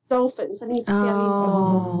Alim's dolphins. I need to see Alim's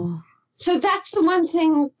dolphins. So that's the one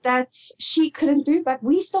thing that she couldn't do, but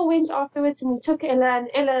we still went afterwards, and we took Ella, and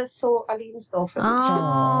Ella saw Alim's dolphins.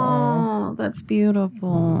 Oh, that's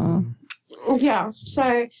beautiful. Yeah,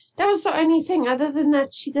 so that was the only thing. Other than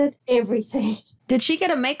that, she did everything. Did she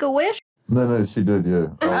get a Make-A-Wish? No, she did, yeah.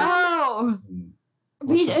 Oh!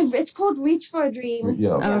 It's called Reach for a Dream.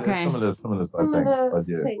 Yeah, okay. Similar, I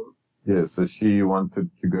think. Yeah, so she wanted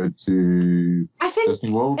to go to Disney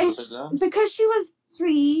World. Because she was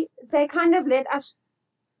 3, they kind of let us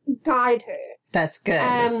guide her. That's good.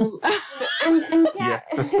 And yeah.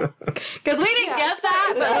 Because we didn't get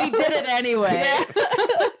that, but we did it anyway.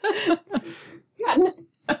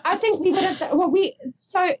 I think we would have.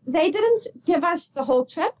 So they didn't give us the whole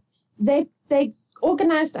trip. They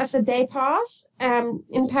organized us a day pass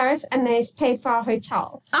in Paris, and they paid for our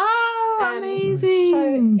hotel. Oh,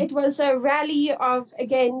 amazing! So it was a rally of,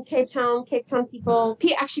 again, Cape Town people,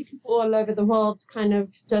 actually people all over the world, kind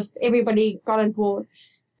of just everybody got on board.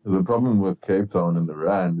 The problem with Cape Town and the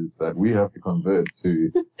Rand is that we have to convert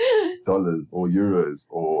to dollars or euros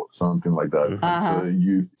or something like that. So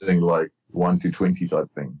you doing like 1 to 20 type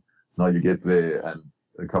thing. Now you get there and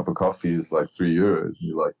a cup of coffee is like €3. And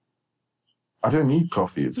you're like, I don't need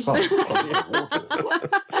coffee. It's fine. Water.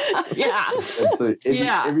 Yeah. And so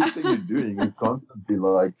Yeah. everything you're doing is constantly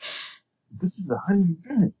like, this is how you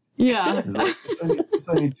do it. Yeah. It's like, it's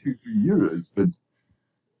only 2-3 euros, but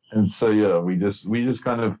and so yeah, we just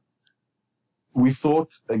kind of we thought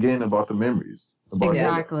again about the memories. About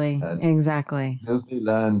Exactly. And Exactly.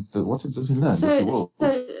 Disneyland. What's it? Disneyland. So, Disney World.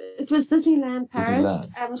 so it was Disneyland Paris.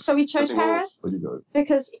 So we chose Disney World. Paris Where do you go?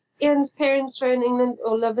 because Ian's parents were in England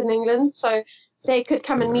or live in England, so they could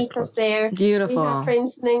come and meet us there. We Beautiful. have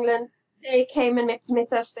friends in England. They came and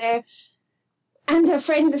met us there. And a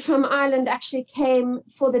friend from Ireland actually came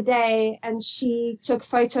for the day, and she took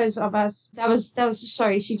photos of us. That was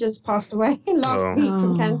sorry, she just passed away last week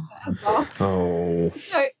from cancer as well. Oh.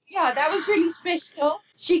 So yeah, that was really special.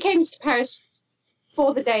 She came to Paris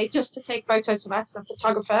for the day just to take photos of us, a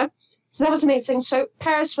photographer. So that was amazing. So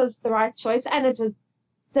Paris was the right choice, and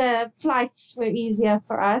the flights were easier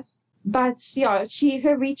for us. But yeah,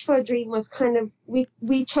 her reach for a dream was kind of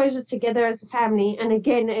we chose it together as a family, and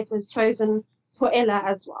again it was chosen for Ella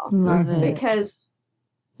as well. Love it. Because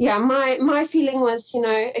yeah, my feeling was,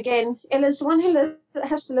 again, Ella's the one who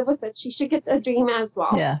has to live with it. She should get a dream as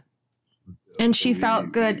well. Yeah. And she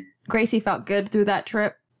felt good. Gracie felt good through that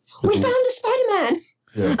trip. We found the Spider-Man.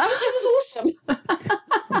 Yeah. Oh, she was awesome.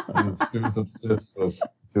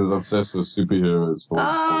 She was obsessed with superheroes for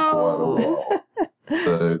quite a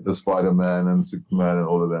while. The Spider-Man and Superman and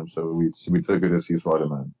all of them. So we took her to see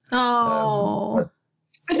Spider-Man. Oh.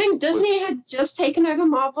 I think Disney had just taken over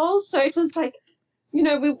Marvel, so it was like,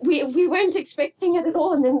 we weren't expecting it at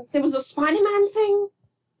all. And then there was a Spider-Man thing.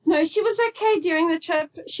 No, she was okay during the trip.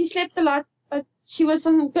 She slept a lot, but she was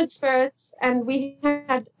in good spirits, and we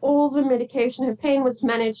had all the medication. Her pain was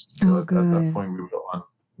managed. Oh, At that good. point,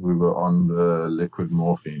 we were on the liquid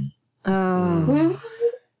morphine. Oh.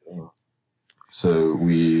 So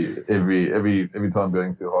we every time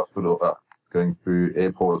going through hospital, going through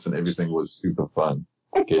airports and everything was super fun.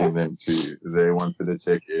 Getting them they wanted to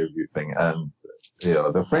check everything, and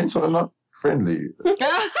the French are not friendly.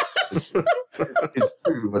 It's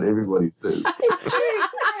true what everybody says. It's true. Very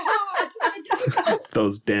hard.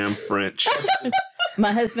 Those damn French.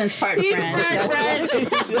 My husband's part He's French. part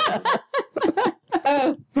That's why.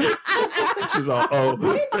 Oh. She's all,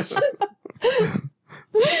 oh.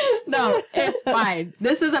 No, it's fine.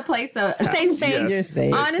 This is a place of safe space. Yes. You're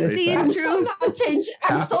safe. Honesty I'm and still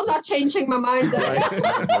truth. not changing my mind.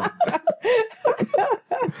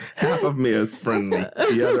 Half of me is friendly.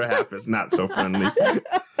 The other half is not so friendly.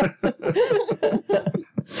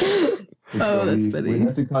 Oh, that's We funny.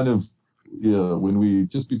 had to kind of, when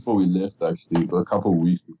just before we left, actually, a couple of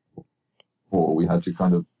weeks before, we had to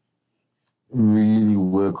kind of really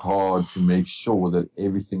work hard to make sure that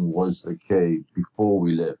everything was okay before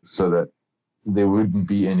we left, so that there wouldn't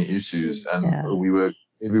be any issues. And we were,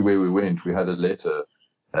 everywhere we went, we had a letter,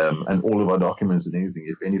 and all of our documents and anything.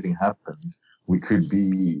 If anything happened, we could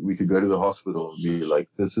go to the hospital and be like,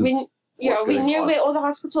 this is. We knew where all the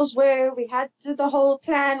hospitals were. We had the whole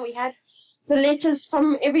plan. We had the letters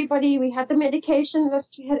from everybody. We had the medication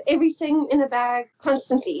list. We had everything in a bag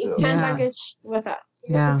constantly, Yeah. hand Yeah. luggage with us.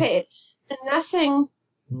 We Yeah. were prepared. And nothing.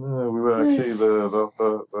 No, we were actually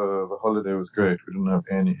the holiday was great. We didn't have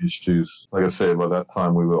any issues. Like I said, by that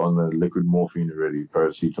time we were on the liquid morphine already.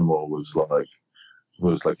 Paracetamol was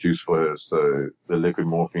like juice for her, so the liquid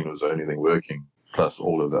morphine was the only thing working. Plus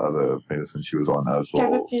all of the other medicine she was on as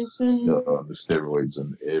well. Gabapentin. The steroids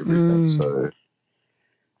and everything. So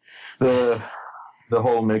the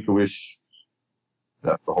whole Make-A-Wish,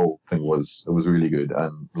 the whole thing was really good.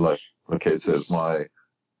 And like Kate says, my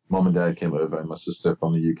mom and dad came over, and my sister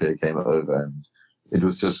from the UK came over, and it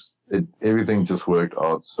was just everything just worked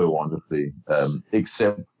out so wonderfully,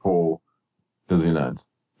 except for Disneyland.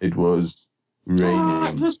 It was raining. Oh,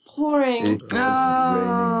 it was pouring. It was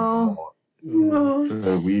raining. Oh.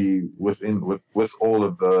 So we, with all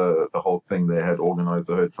of the whole thing, they had organized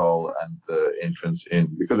the hotel and the entrance in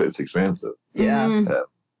because it's expensive. Yeah. Mm.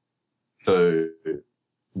 So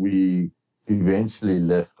we eventually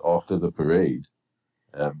left after the parade,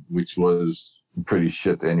 which was pretty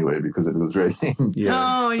shit anyway because it was raining. Yeah.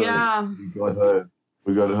 Oh, So yeah.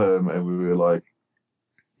 we got home and we were like,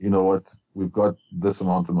 you know what? We've got this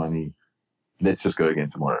amount of money. Let's just go again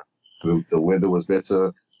tomorrow. The weather was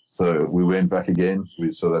better. So we went back again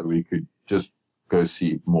so that we could just go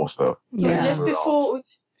see more stuff. We Yeah. left before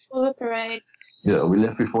the parade. Yeah, we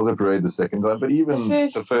left before the parade the second time, but even the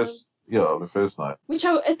first night.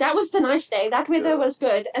 That was the nice day. That weather was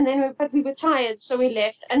good. And then, but we were tired, so we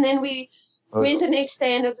left. And then we Went the next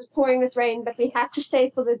day and it was pouring with rain, but we had to stay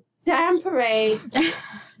for the damn parade.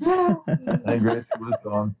 And Grace was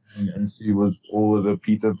dancing, and she was all of the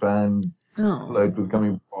Peter Pan float was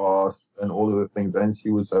coming past, and all of the things, and she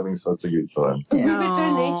was having such a good time. We were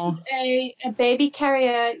donated a baby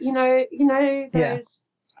carrier, you know those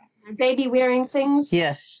baby wearing things.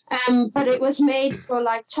 Yes. But it was made for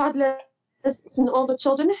like toddlers and older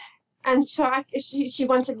children. And so she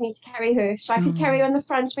wanted me to carry her, so I could carry her on the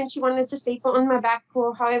front when she wanted to sleep, or on my back,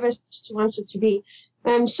 or however she wanted to be.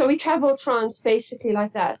 So we traveled France basically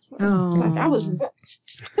like that. Like I was ripped.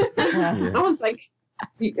 I was like,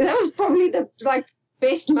 that was probably the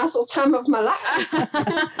best muscle time of my life.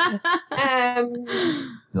 I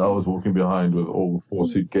was walking behind with all 4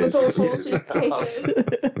 suitcases. With all 4 suitcases.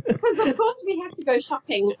 Because of course we had to go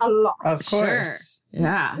shopping a lot. Of course. Sure.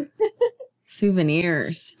 Yeah.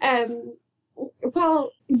 Souvenirs.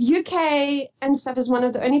 Well, UK and stuff is one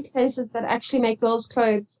of the only places that actually make girls'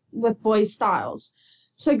 clothes with boys' styles.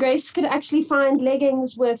 So Grace could actually find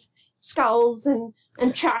leggings with skulls and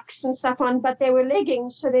tracks and stuff on, but they were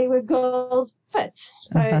leggings, so they were girls' fit.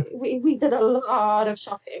 So we did a lot of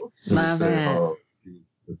shopping. Love it.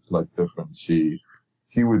 It's like different. She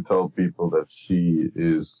would tell people that she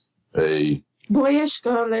is a boyish,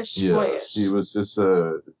 girlish, boyish. She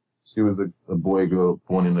was a boy girl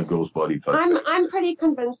born in a girl's body type. I'm pretty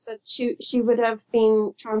convinced that she would have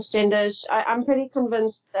been transgender. I'm pretty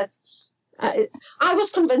convinced that I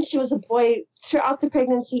was convinced she was a boy throughout the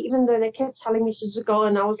pregnancy, even though they kept telling me she's a girl,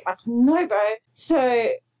 and I was like, no, bro. So,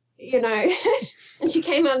 and she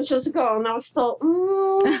came out and she was a girl, and I was still,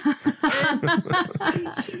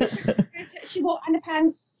 she wore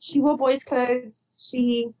underpants, she wore boys' clothes.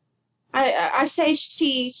 I say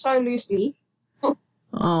she so loosely.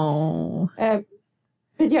 But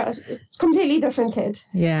yeah, completely different kid.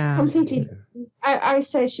 Yeah. Completely. I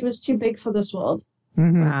say she was too big for this world.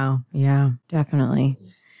 Mm-hmm. Wow. Yeah, definitely.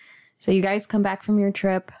 So you guys come back from your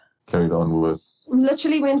trip? Carried on with.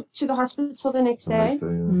 Literally went to the hospital the next day.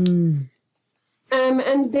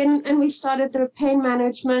 And we started the pain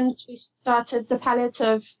management. We started the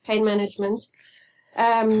palliative pain management.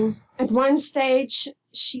 At one stage,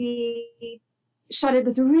 she started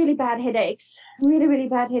with really bad headaches, and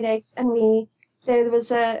there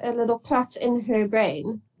was a little clot in her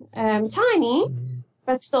brain, tiny,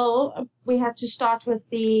 but still we had to start with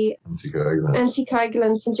the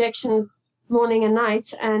anticoagulants injections morning and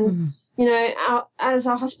night. And as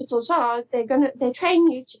our hospitals are, they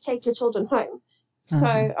train you to take your children home.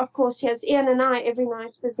 So of course, yes, Ian and I every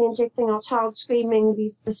night busy injecting our child, screaming the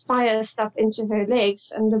spire stuff into her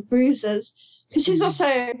legs and the bruises. Because she's also,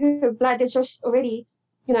 her blood is just already,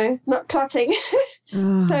 not clotting.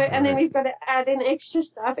 So, and then we've got to add in extra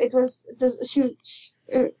stuff. That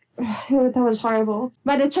was horrible.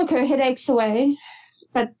 But it took her headaches away.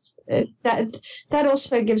 But that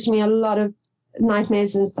also gives me a lot of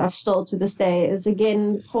nightmares and stuff still to this day, is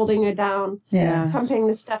again holding her down, pumping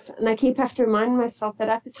the stuff. And I keep have to remind myself that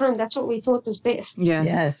at the time, that's what we thought was best.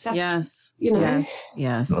 Yes. I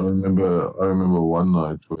remember one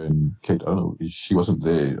night when Kate, I don't know, she wasn't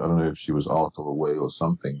there. I don't know if she was out of the way or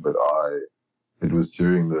something, but it was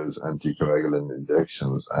during those anticoagulant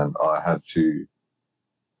injections, and I had to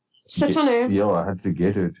sit on her. Yeah, I had to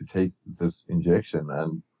get her to take this injection,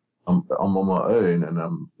 and I'm on my own, and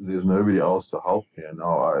there's nobody else to help me. And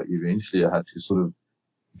now eventually I had to sort of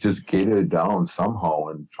just get her down somehow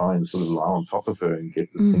and try and sort of lie on top of her and get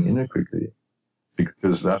this thing in her quickly,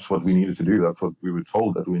 because that's what we needed to do. That's what we were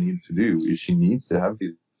told that we needed to do. She needs to have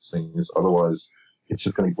these things, otherwise it's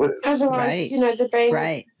just going to get worse. Otherwise, the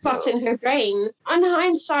brain clots in her brain. On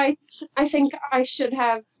hindsight, I think I should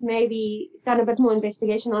have maybe done a bit more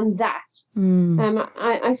investigation on that.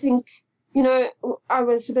 I think, I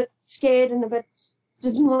was a bit scared and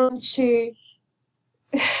didn't want to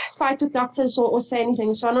fight with doctors or say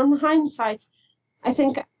anything. So on hindsight, I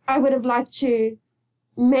think I would have liked to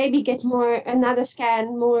maybe get another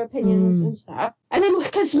scan, more opinions and stuff. And then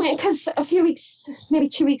because a few weeks, maybe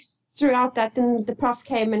 2 weeks throughout that, then the prof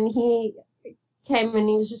came and he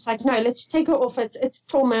was just like, no, let's take her off. It's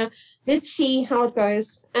trauma. Let's see how it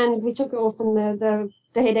goes. And we took her off, and the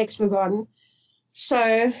headaches were gone.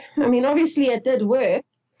 So, I mean, obviously it did work,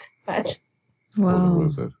 but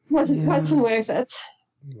wasn't worth it.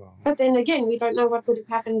 Wow. But then again, we don't know what would have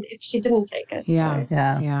happened if she didn't take it.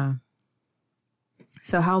 Yeah.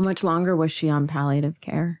 So how much longer was she on palliative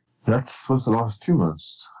care? That was the last 2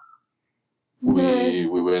 months.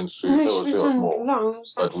 We went through. No, she wasn't long. It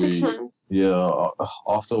was like 6 months. Yeah,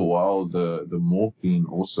 after a while, the morphine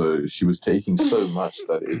also, she was taking so much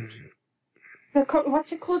that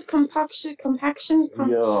what's it called? Compaction?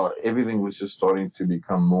 Yeah, everything was just starting to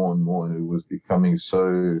become more and more, and it was becoming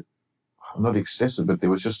so, not excessive, but there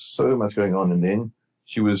was just so much going on. And then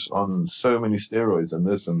she was on so many steroids and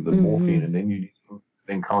this and the morphine, and then you need to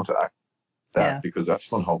then counteract that because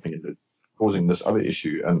that's not helping it. It's causing this other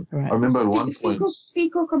issue. And I remember at one point...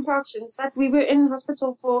 Fecal compulsions, that we were in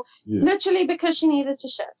hospital for literally because she needed to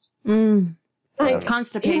shit. Like,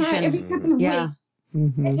 constipation. Every couple of weeks.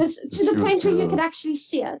 It was to the point where you could actually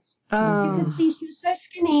see it. You could see she was so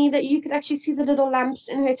skinny that you could actually see the little lumps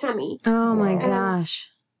in her tummy. Oh my gosh.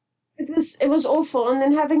 It was awful. And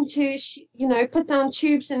then having to, put down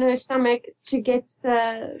tubes in her stomach to get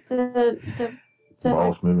the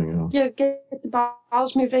bowels moving. Get the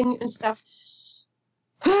bowels moving and stuff.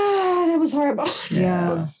 That was horrible.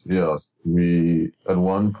 Yeah. But, we, at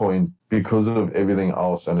one point, because of everything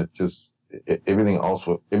else, and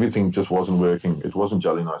everything just wasn't working. It wasn't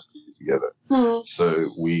gelling nicely together. So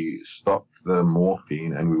we stopped the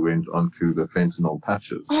morphine and we went onto the fentanyl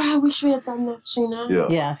patches. Oh, I wish we had done that sooner. Yeah.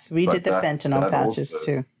 Yes, we did the fentanyl patches also,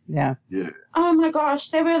 too. Yeah. Oh my gosh,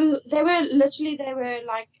 they were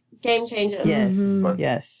like game changers. Yes.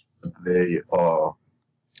 Yes. They are.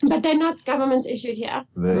 But they're not government issued here.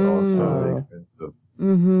 They are so expensive.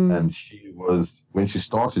 And she was, when she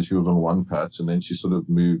started, she was on one patch, and then she sort of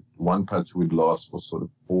moved. One patch would last for sort of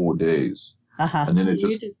 4 days, and then it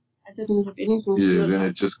just. I didn't have anything to do with then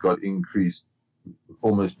it just got increased,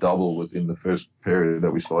 almost double within the first period that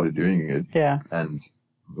we started doing it. Yeah, and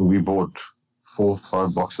we bought 4 or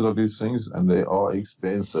 5 boxes of these things, and they are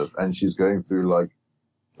expensive. And she's going through like.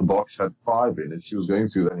 The box had 5 in it. She was going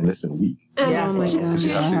through that in less than a week. Oh my gosh!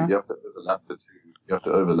 You have to overlap the two. You have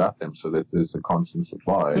to overlap them so that there's a constant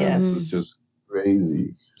supply. Yes, it's just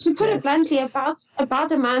crazy. To put it bluntly,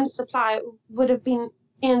 about a man's supply would have been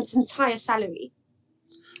Ian's entire salary.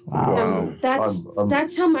 Wow.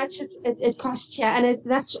 That's how much it costs here, and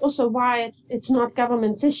that's also why it's not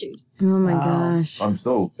government issued. Oh my gosh! I'm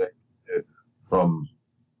still from.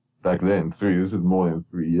 Back then, this is more than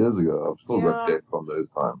 3 years ago. I've still got debt from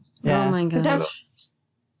those times. Yeah. Oh my gosh.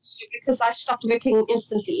 Because I stopped working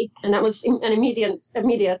instantly, and that was an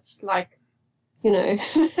immediate, like,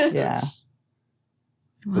 Yeah.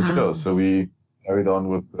 But so we carried on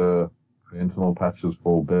with the fentanyl patches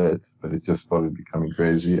for a bit, but it just started becoming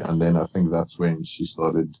crazy. And then I think that's when she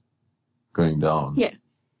started going down. Yeah.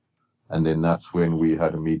 And then that's when we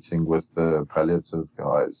had a meeting with the palliative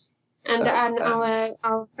guys. And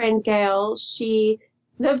our friend Gail,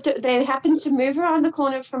 they happened to move around the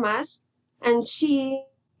corner from us, and she's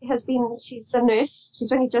a nurse.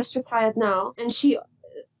 She's only just retired now, and she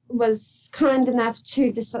was kind enough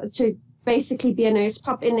to basically be a nurse,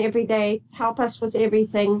 pop in every day, help us with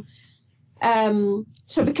everything.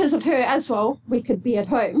 So because of her as well, we could be at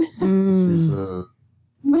home.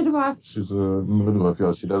 She's a midwife.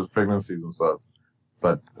 Yeah, she does pregnancies and stuff.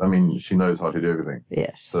 But, I mean, she knows how to do everything.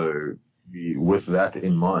 Yes. So, with that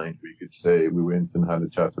in mind, we could say we went and had a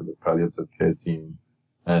chat with the palliative care team,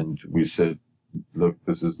 and we said, look,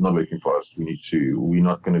 this is not working for us. We're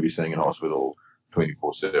not going to be staying in hospital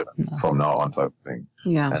 24/7 from now on type of thing.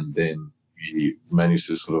 Yeah. And then we managed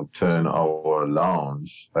to sort of turn our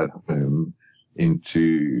lounge at home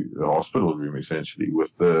into a hospital room, essentially,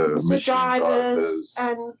 with the drivers.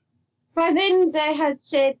 And by then they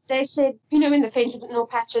said, when the fentanyl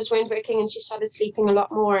patches weren't working and she started sleeping a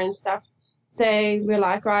lot more and stuff, they were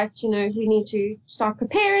like, right, we need to start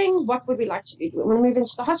preparing. What would we like to do? Do we want to move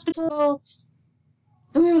into the hospital?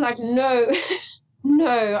 And we were like, no,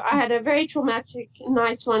 no. I had a very traumatic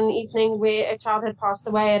night one evening where a child had passed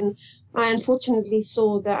away, and I unfortunately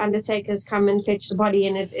saw the undertakers come and fetch the body,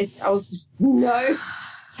 and I was just, no,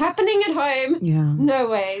 it's happening at home. Yeah. No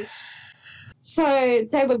ways. So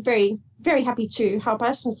they were very, very happy to help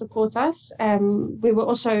us and support us. We were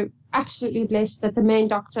also absolutely blessed that the main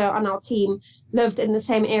doctor on our team lived in the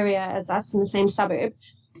same area as us, in the same suburb.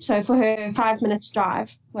 So for her, 5 minutes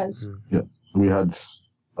drive was... Yeah,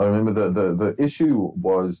 I remember the issue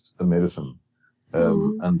was the medicine.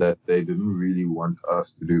 And that they didn't really want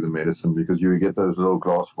us to do the medicine because you would get those little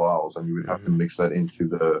glass vials and you would have to mix that into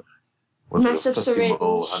the... massive syringe.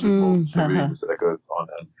 100 syringe that goes on.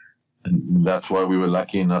 And that's why we were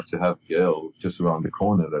lucky enough to have Gail just around the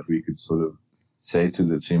corner that we could sort of say to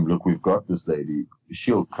the team, look, we've got this lady.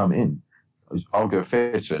 She'll come in. I'll go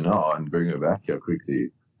fetch her now and bring her back here quickly.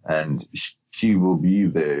 And she will be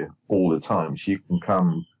there all the time. She can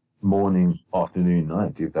come morning, afternoon,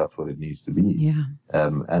 night, if that's what it needs to be. Yeah.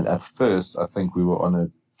 And at first, I think we were on a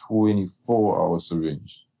 24-hour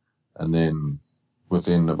syringe. And then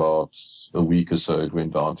within about a week or so, it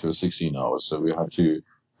went down to a 16 hours. So we had to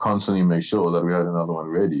constantly make sure that we had another one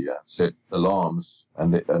ready and set alarms.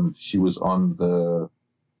 And she was on the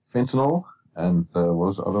fentanyl and what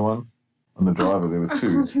was the other one? On the driver, there were two.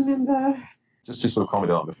 I can't remember. Just to sort of calm it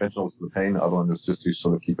down. The fentanyl was for the pain, the other one was just to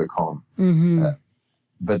sort of keep her calm. Mm-hmm.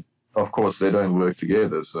 But of course, they don't work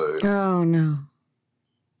together, so Oh, no.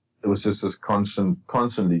 it was just this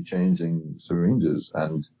constantly changing syringes.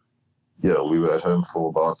 And yeah, we were at home for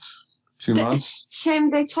about 2 months. Shame,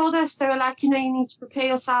 they told us, they were like, you need to prepare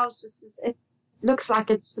yourselves. It looks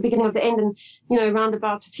like it's the beginning of the end, and, around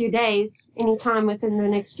about a few days, anytime within the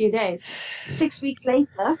next few days. 6 weeks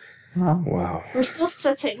later, Wow. we're still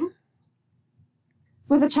sitting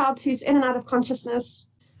with a child who's in and out of consciousness.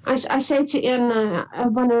 I say to Ian, I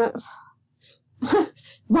want to...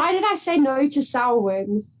 Why did I say no to sour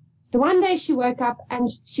worms? The one day she woke up and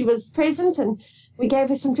she was present, and we gave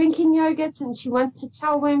her some drinking yogurt, and she wanted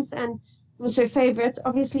sour worms, and it was her favorite.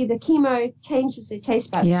 Obviously, the chemo changes their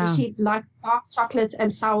taste buds. Yeah. So she'd like dark chocolate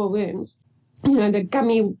and sour worms. The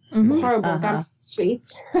gummy, horrible gummy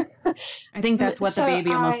sweets. I think that's what the So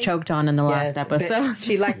baby almost choked on in the last but episode.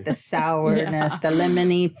 she liked the sourness, the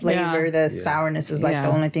lemony flavor. Yeah. The sourness is like Yeah.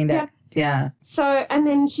 the only thing that, So, and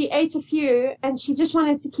then she ate a few, and she just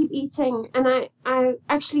wanted to keep eating, and I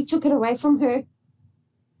actually took it away from her.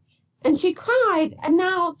 And she cried, and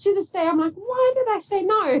now, to this day, I'm like, why did I say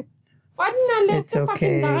no? Why didn't I let It's the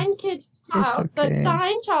fucking okay. the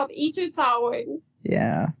dying child eat her sour worms?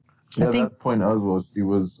 Yeah. Yeah, I at think that point, she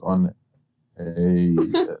was on an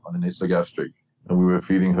nasogastric, and we were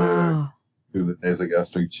feeding her Wow. through the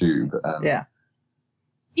nasogastric tube. And yeah.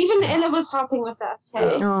 Even Ella was helping with that.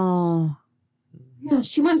 Hey? Oh. Yeah,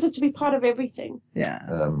 she wanted to be part of everything.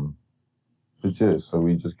 Yeah. But yeah, so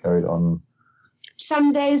we just carried on.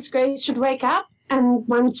 Some days Grace would wake up and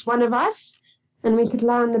want one of us, and we could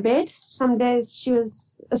lie on the bed. Some days she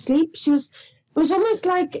was asleep. It was almost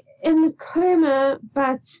like in a coma,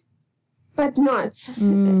 but not.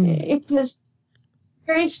 It was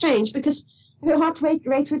very strange because her heart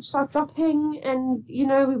rate would start dropping, and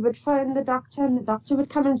we would phone the doctor, and the doctor would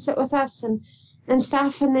come and sit with us and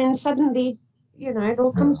stuff, and then suddenly it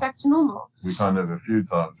all comes back to normal. We kind of a few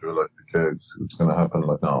times we were like, okay, it's going to happen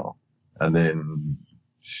like now. And then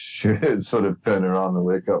she would sort of turn around and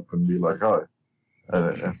wake up and be like, oh.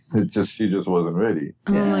 And she just wasn't ready.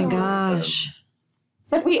 Oh my gosh.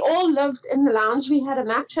 But we all lived in the lounge. We had a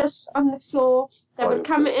mattress on the floor that would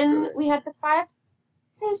come in. We had the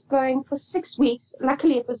fireplace going for 6 weeks.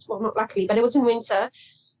 Luckily, it was, well, not luckily, but it was in winter.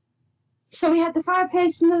 So we had the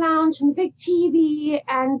fireplace in the lounge and the big TV,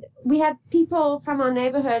 and we had people from our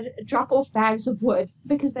neighborhood drop off bags of wood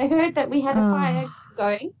because they heard that we had a fire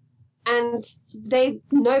going, and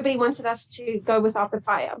nobody wanted us to go without the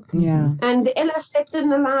fire. Yeah. And Ella slept in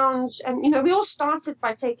the lounge, and we all started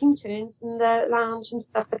by taking turns in the lounge and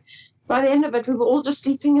stuff. But by the end of it, we were all just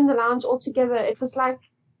sleeping in the lounge all together. It was like,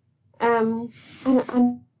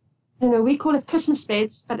 we call it Christmas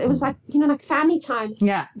beds, but it was like like family time.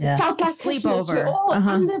 Yeah. It felt like Christmas. Sleepover. We're all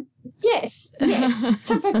on the yes,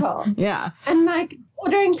 typical. Yeah. And like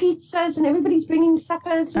ordering pizzas, and everybody's bringing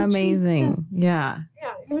suppers. And Amazing. treats Yeah.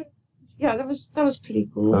 that was pretty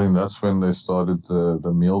cool. I think that's when they started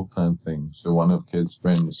the meal plan thing. So one of Kate's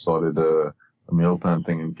friends started a meal plan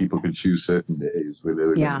thing, and people could choose certain days where they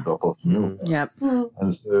were going to drop off meal plans. Yep.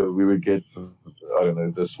 And so we would get, I don't know,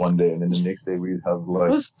 this one day, and then the next day we'd have like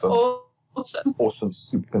It was some awesome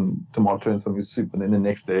soup and tomato and something soup, and then the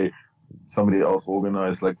next day somebody else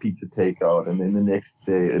organized like pizza takeout, and then the next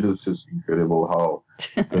day it was just incredible how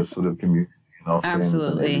the sort of community and our friends and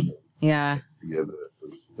Absolutely. Yeah. together.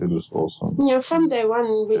 It was awesome. Yeah, from day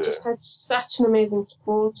one, we just had such an amazing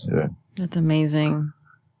support. Yeah. That's amazing.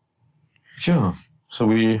 Sure. So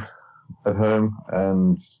we at home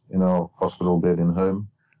and in our hospital bed in home,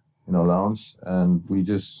 in our lounge, and we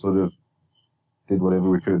just sort of did whatever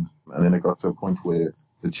we could. And then it got to a point where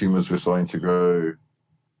the tumors were starting to grow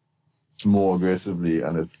more aggressively,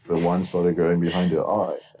 and the one started growing behind her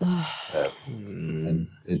eye. And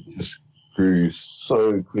it just grew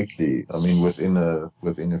so quickly. I mean, within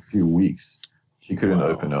a few weeks, she couldn't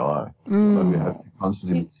open her eye. But we had to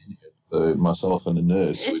constantly clean it. So myself and the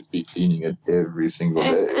nurse would be cleaning it every single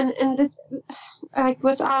day. And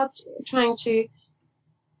without trying to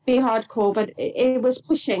be hardcore, but it was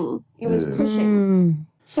pushing. It was pushing.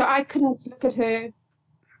 So I couldn't look at her.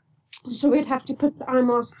 So we'd have to put the eye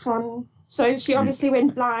masks on. So she obviously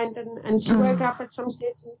went blind, and she woke up at some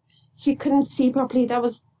stage and she couldn't see properly. That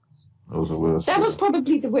was the worst. That was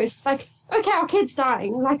probably the worst. Like, okay, our kid's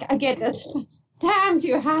dying. Like, I get it. But damn, do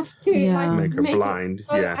you have to make her blind? It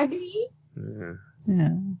so ugly? Yeah.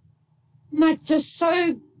 Yeah. Like, just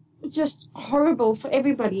so just horrible for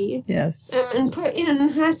everybody. Yes. And put in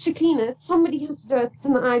had to clean it. Somebody had to do it,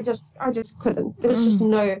 and I just couldn't. There was just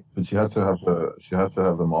no. But she had to have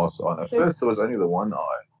the mask on. At first, it was only the one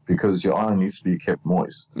eye because your eye needs to be kept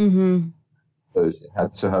moist. Mm-hmm. So she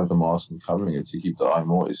had to have the mask and covering it to keep the eye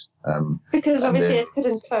moist. Because obviously it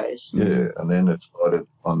couldn't close. Yeah, and then it started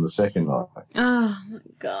on the second eye. Oh my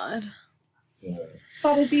God. Yeah.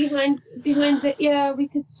 Started behind the ear. We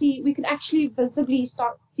could actually visibly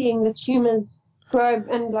start seeing the tumors grow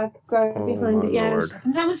behind the ears.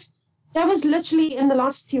 And that was literally in the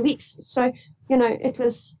last 2 weeks. So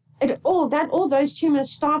all those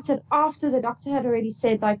tumors started after the doctor had already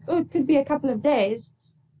said it could be a couple of days.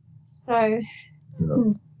 So,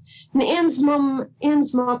 and Ian's mom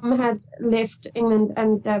had left England,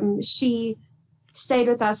 and she stayed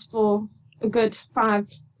with us for a good 4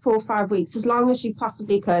 or 5 weeks, as long as she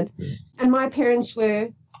possibly could. Yeah. And my parents were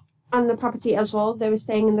on the property as well. They were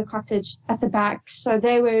staying in the cottage at the back, so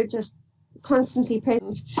they were just constantly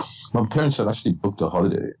present. My parents had actually booked a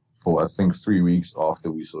holiday for, I think, 3 weeks after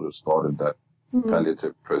we sort of started that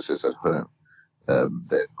palliative process at home.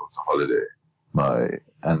 They had booked a holiday.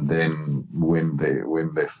 And then when they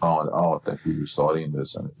found out that we were starting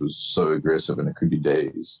this and it was so aggressive and it could be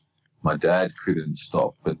days, my dad couldn't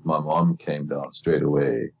stop, but my mom came down straight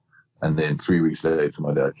away. And then 3 weeks later,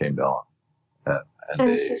 my dad came down. And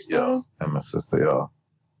my sister,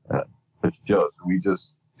 but just, we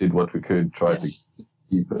just did what we could, tried to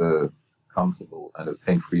keep her comfortable and as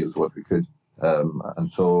pain-free as what we could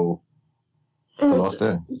until the last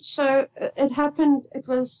day. So it happened, it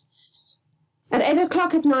was at 8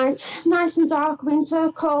 o'clock at night, nice and dark, winter,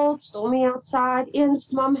 cold, stormy outside.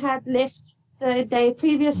 Ian's mom had left the day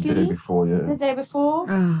previously. The day before, yeah. The day before.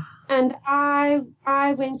 And I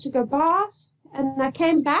went to go bath, and I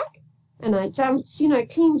came back, and I jumped,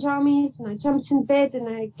 clean jammies, and I jumped in bed, and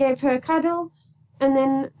I gave her a cuddle, and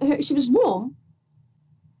then she was warm.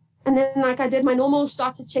 And then, I did my normal,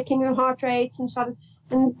 started checking her heart rate, and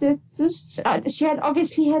she had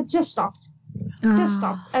obviously just stopped. Just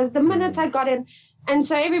stopped the minute I got in, and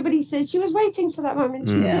so everybody says she was waiting for that moment.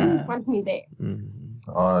 She didn't want me there.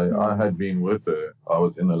 I had been with her. I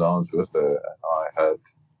was in the lounge with her, and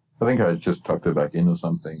I think I had just tucked her back in or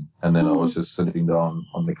something, and then I was just sitting down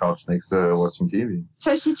on the couch next to her watching TV.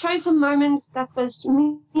 So she chose a moment that was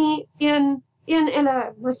me, Ian,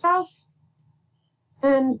 Ella, myself,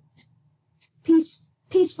 and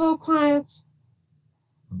peaceful, quiet.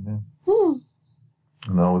 And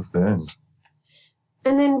that was the end.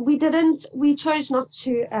 And then we chose not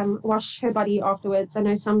to wash her body afterwards. I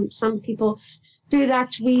know some people do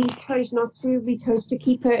that. We chose not to. We chose to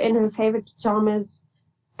keep her in her favorite pajamas,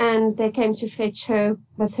 and they came to fetch her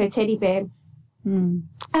with her teddy bear. We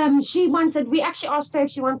actually asked her if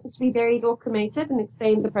she wanted to be buried or cremated and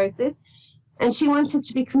explained the process. And she wanted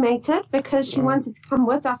to be cremated because she wanted to come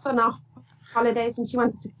with us on our holidays, and she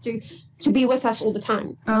wanted to be with us all the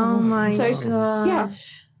time. Oh my gosh. Yeah.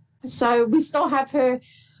 So we still have her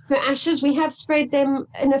ashes. We have spread them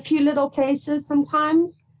in a few little places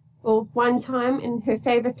sometimes, or one time in her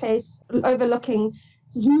favorite place overlooking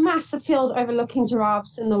this massive field overlooking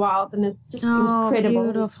giraffes in the wild, and it's just incredible.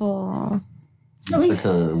 Beautiful. So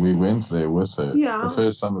we went there with her. Yeah. The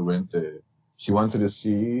first time we went there, she wanted to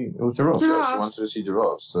see giraffes. Yeah, she wanted to see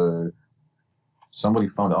giraffes. So somebody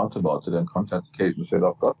found out about it and contacted Kate and said,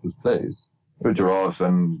 "I've got this place with giraffes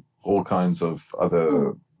and all kinds of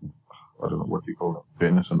other." I don't know what you call it.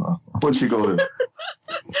 Venison. What you call it?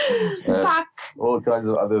 Buck. All kinds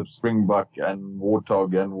of other springbuck and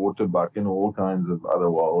warthog and waterbuck and all kinds of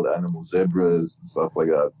other wild animals, zebras and stuff like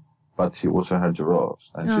that. But she also had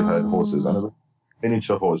giraffes and she had horses and a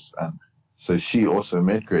miniature horse. And so she also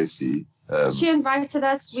met Gracie. She invited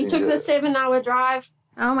us. We took the 7-hour drive.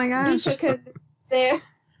 Oh my gosh. We took her there.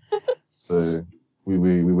 So we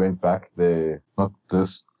went back there. Not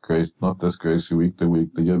this Gracie week,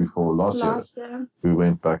 the year before, last year. We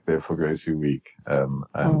went back there for Gracie week, and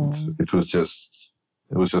it was just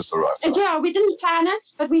the right time. Yeah, we didn't plan it,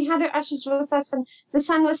 but we had her ashes with us, and the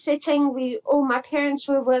sun was setting. All my parents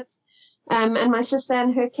were with, and my sister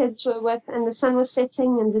and her kids were with, and the sun was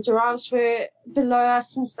setting, and the giraffes were below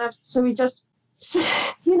us and stuff. So we just, did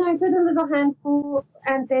a little handful,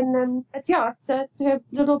 and then, the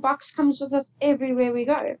little box comes with us everywhere we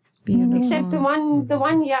go. Beautiful. Except the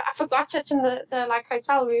one year I forgot it in the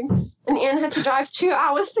hotel room, and Ian had to drive 2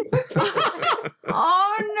 hours to go find it.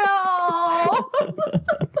 Oh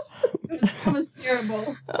no! That was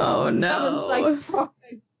terrible. Oh no! That was proper.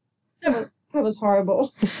 That was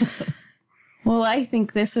horrible. Well, I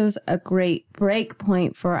think this is a great break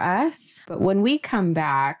point for us. But when we come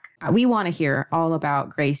back, we want to hear all about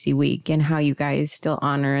Gracie Week and how you guys still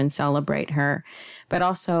honor and celebrate her, but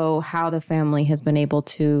also how the family has been able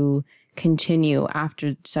to continue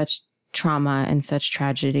after such trauma and such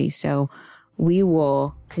tragedy. So we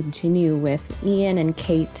will continue with Ian and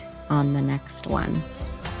Kate on the next one.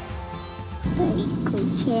 Very cool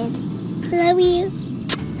kid. Love you.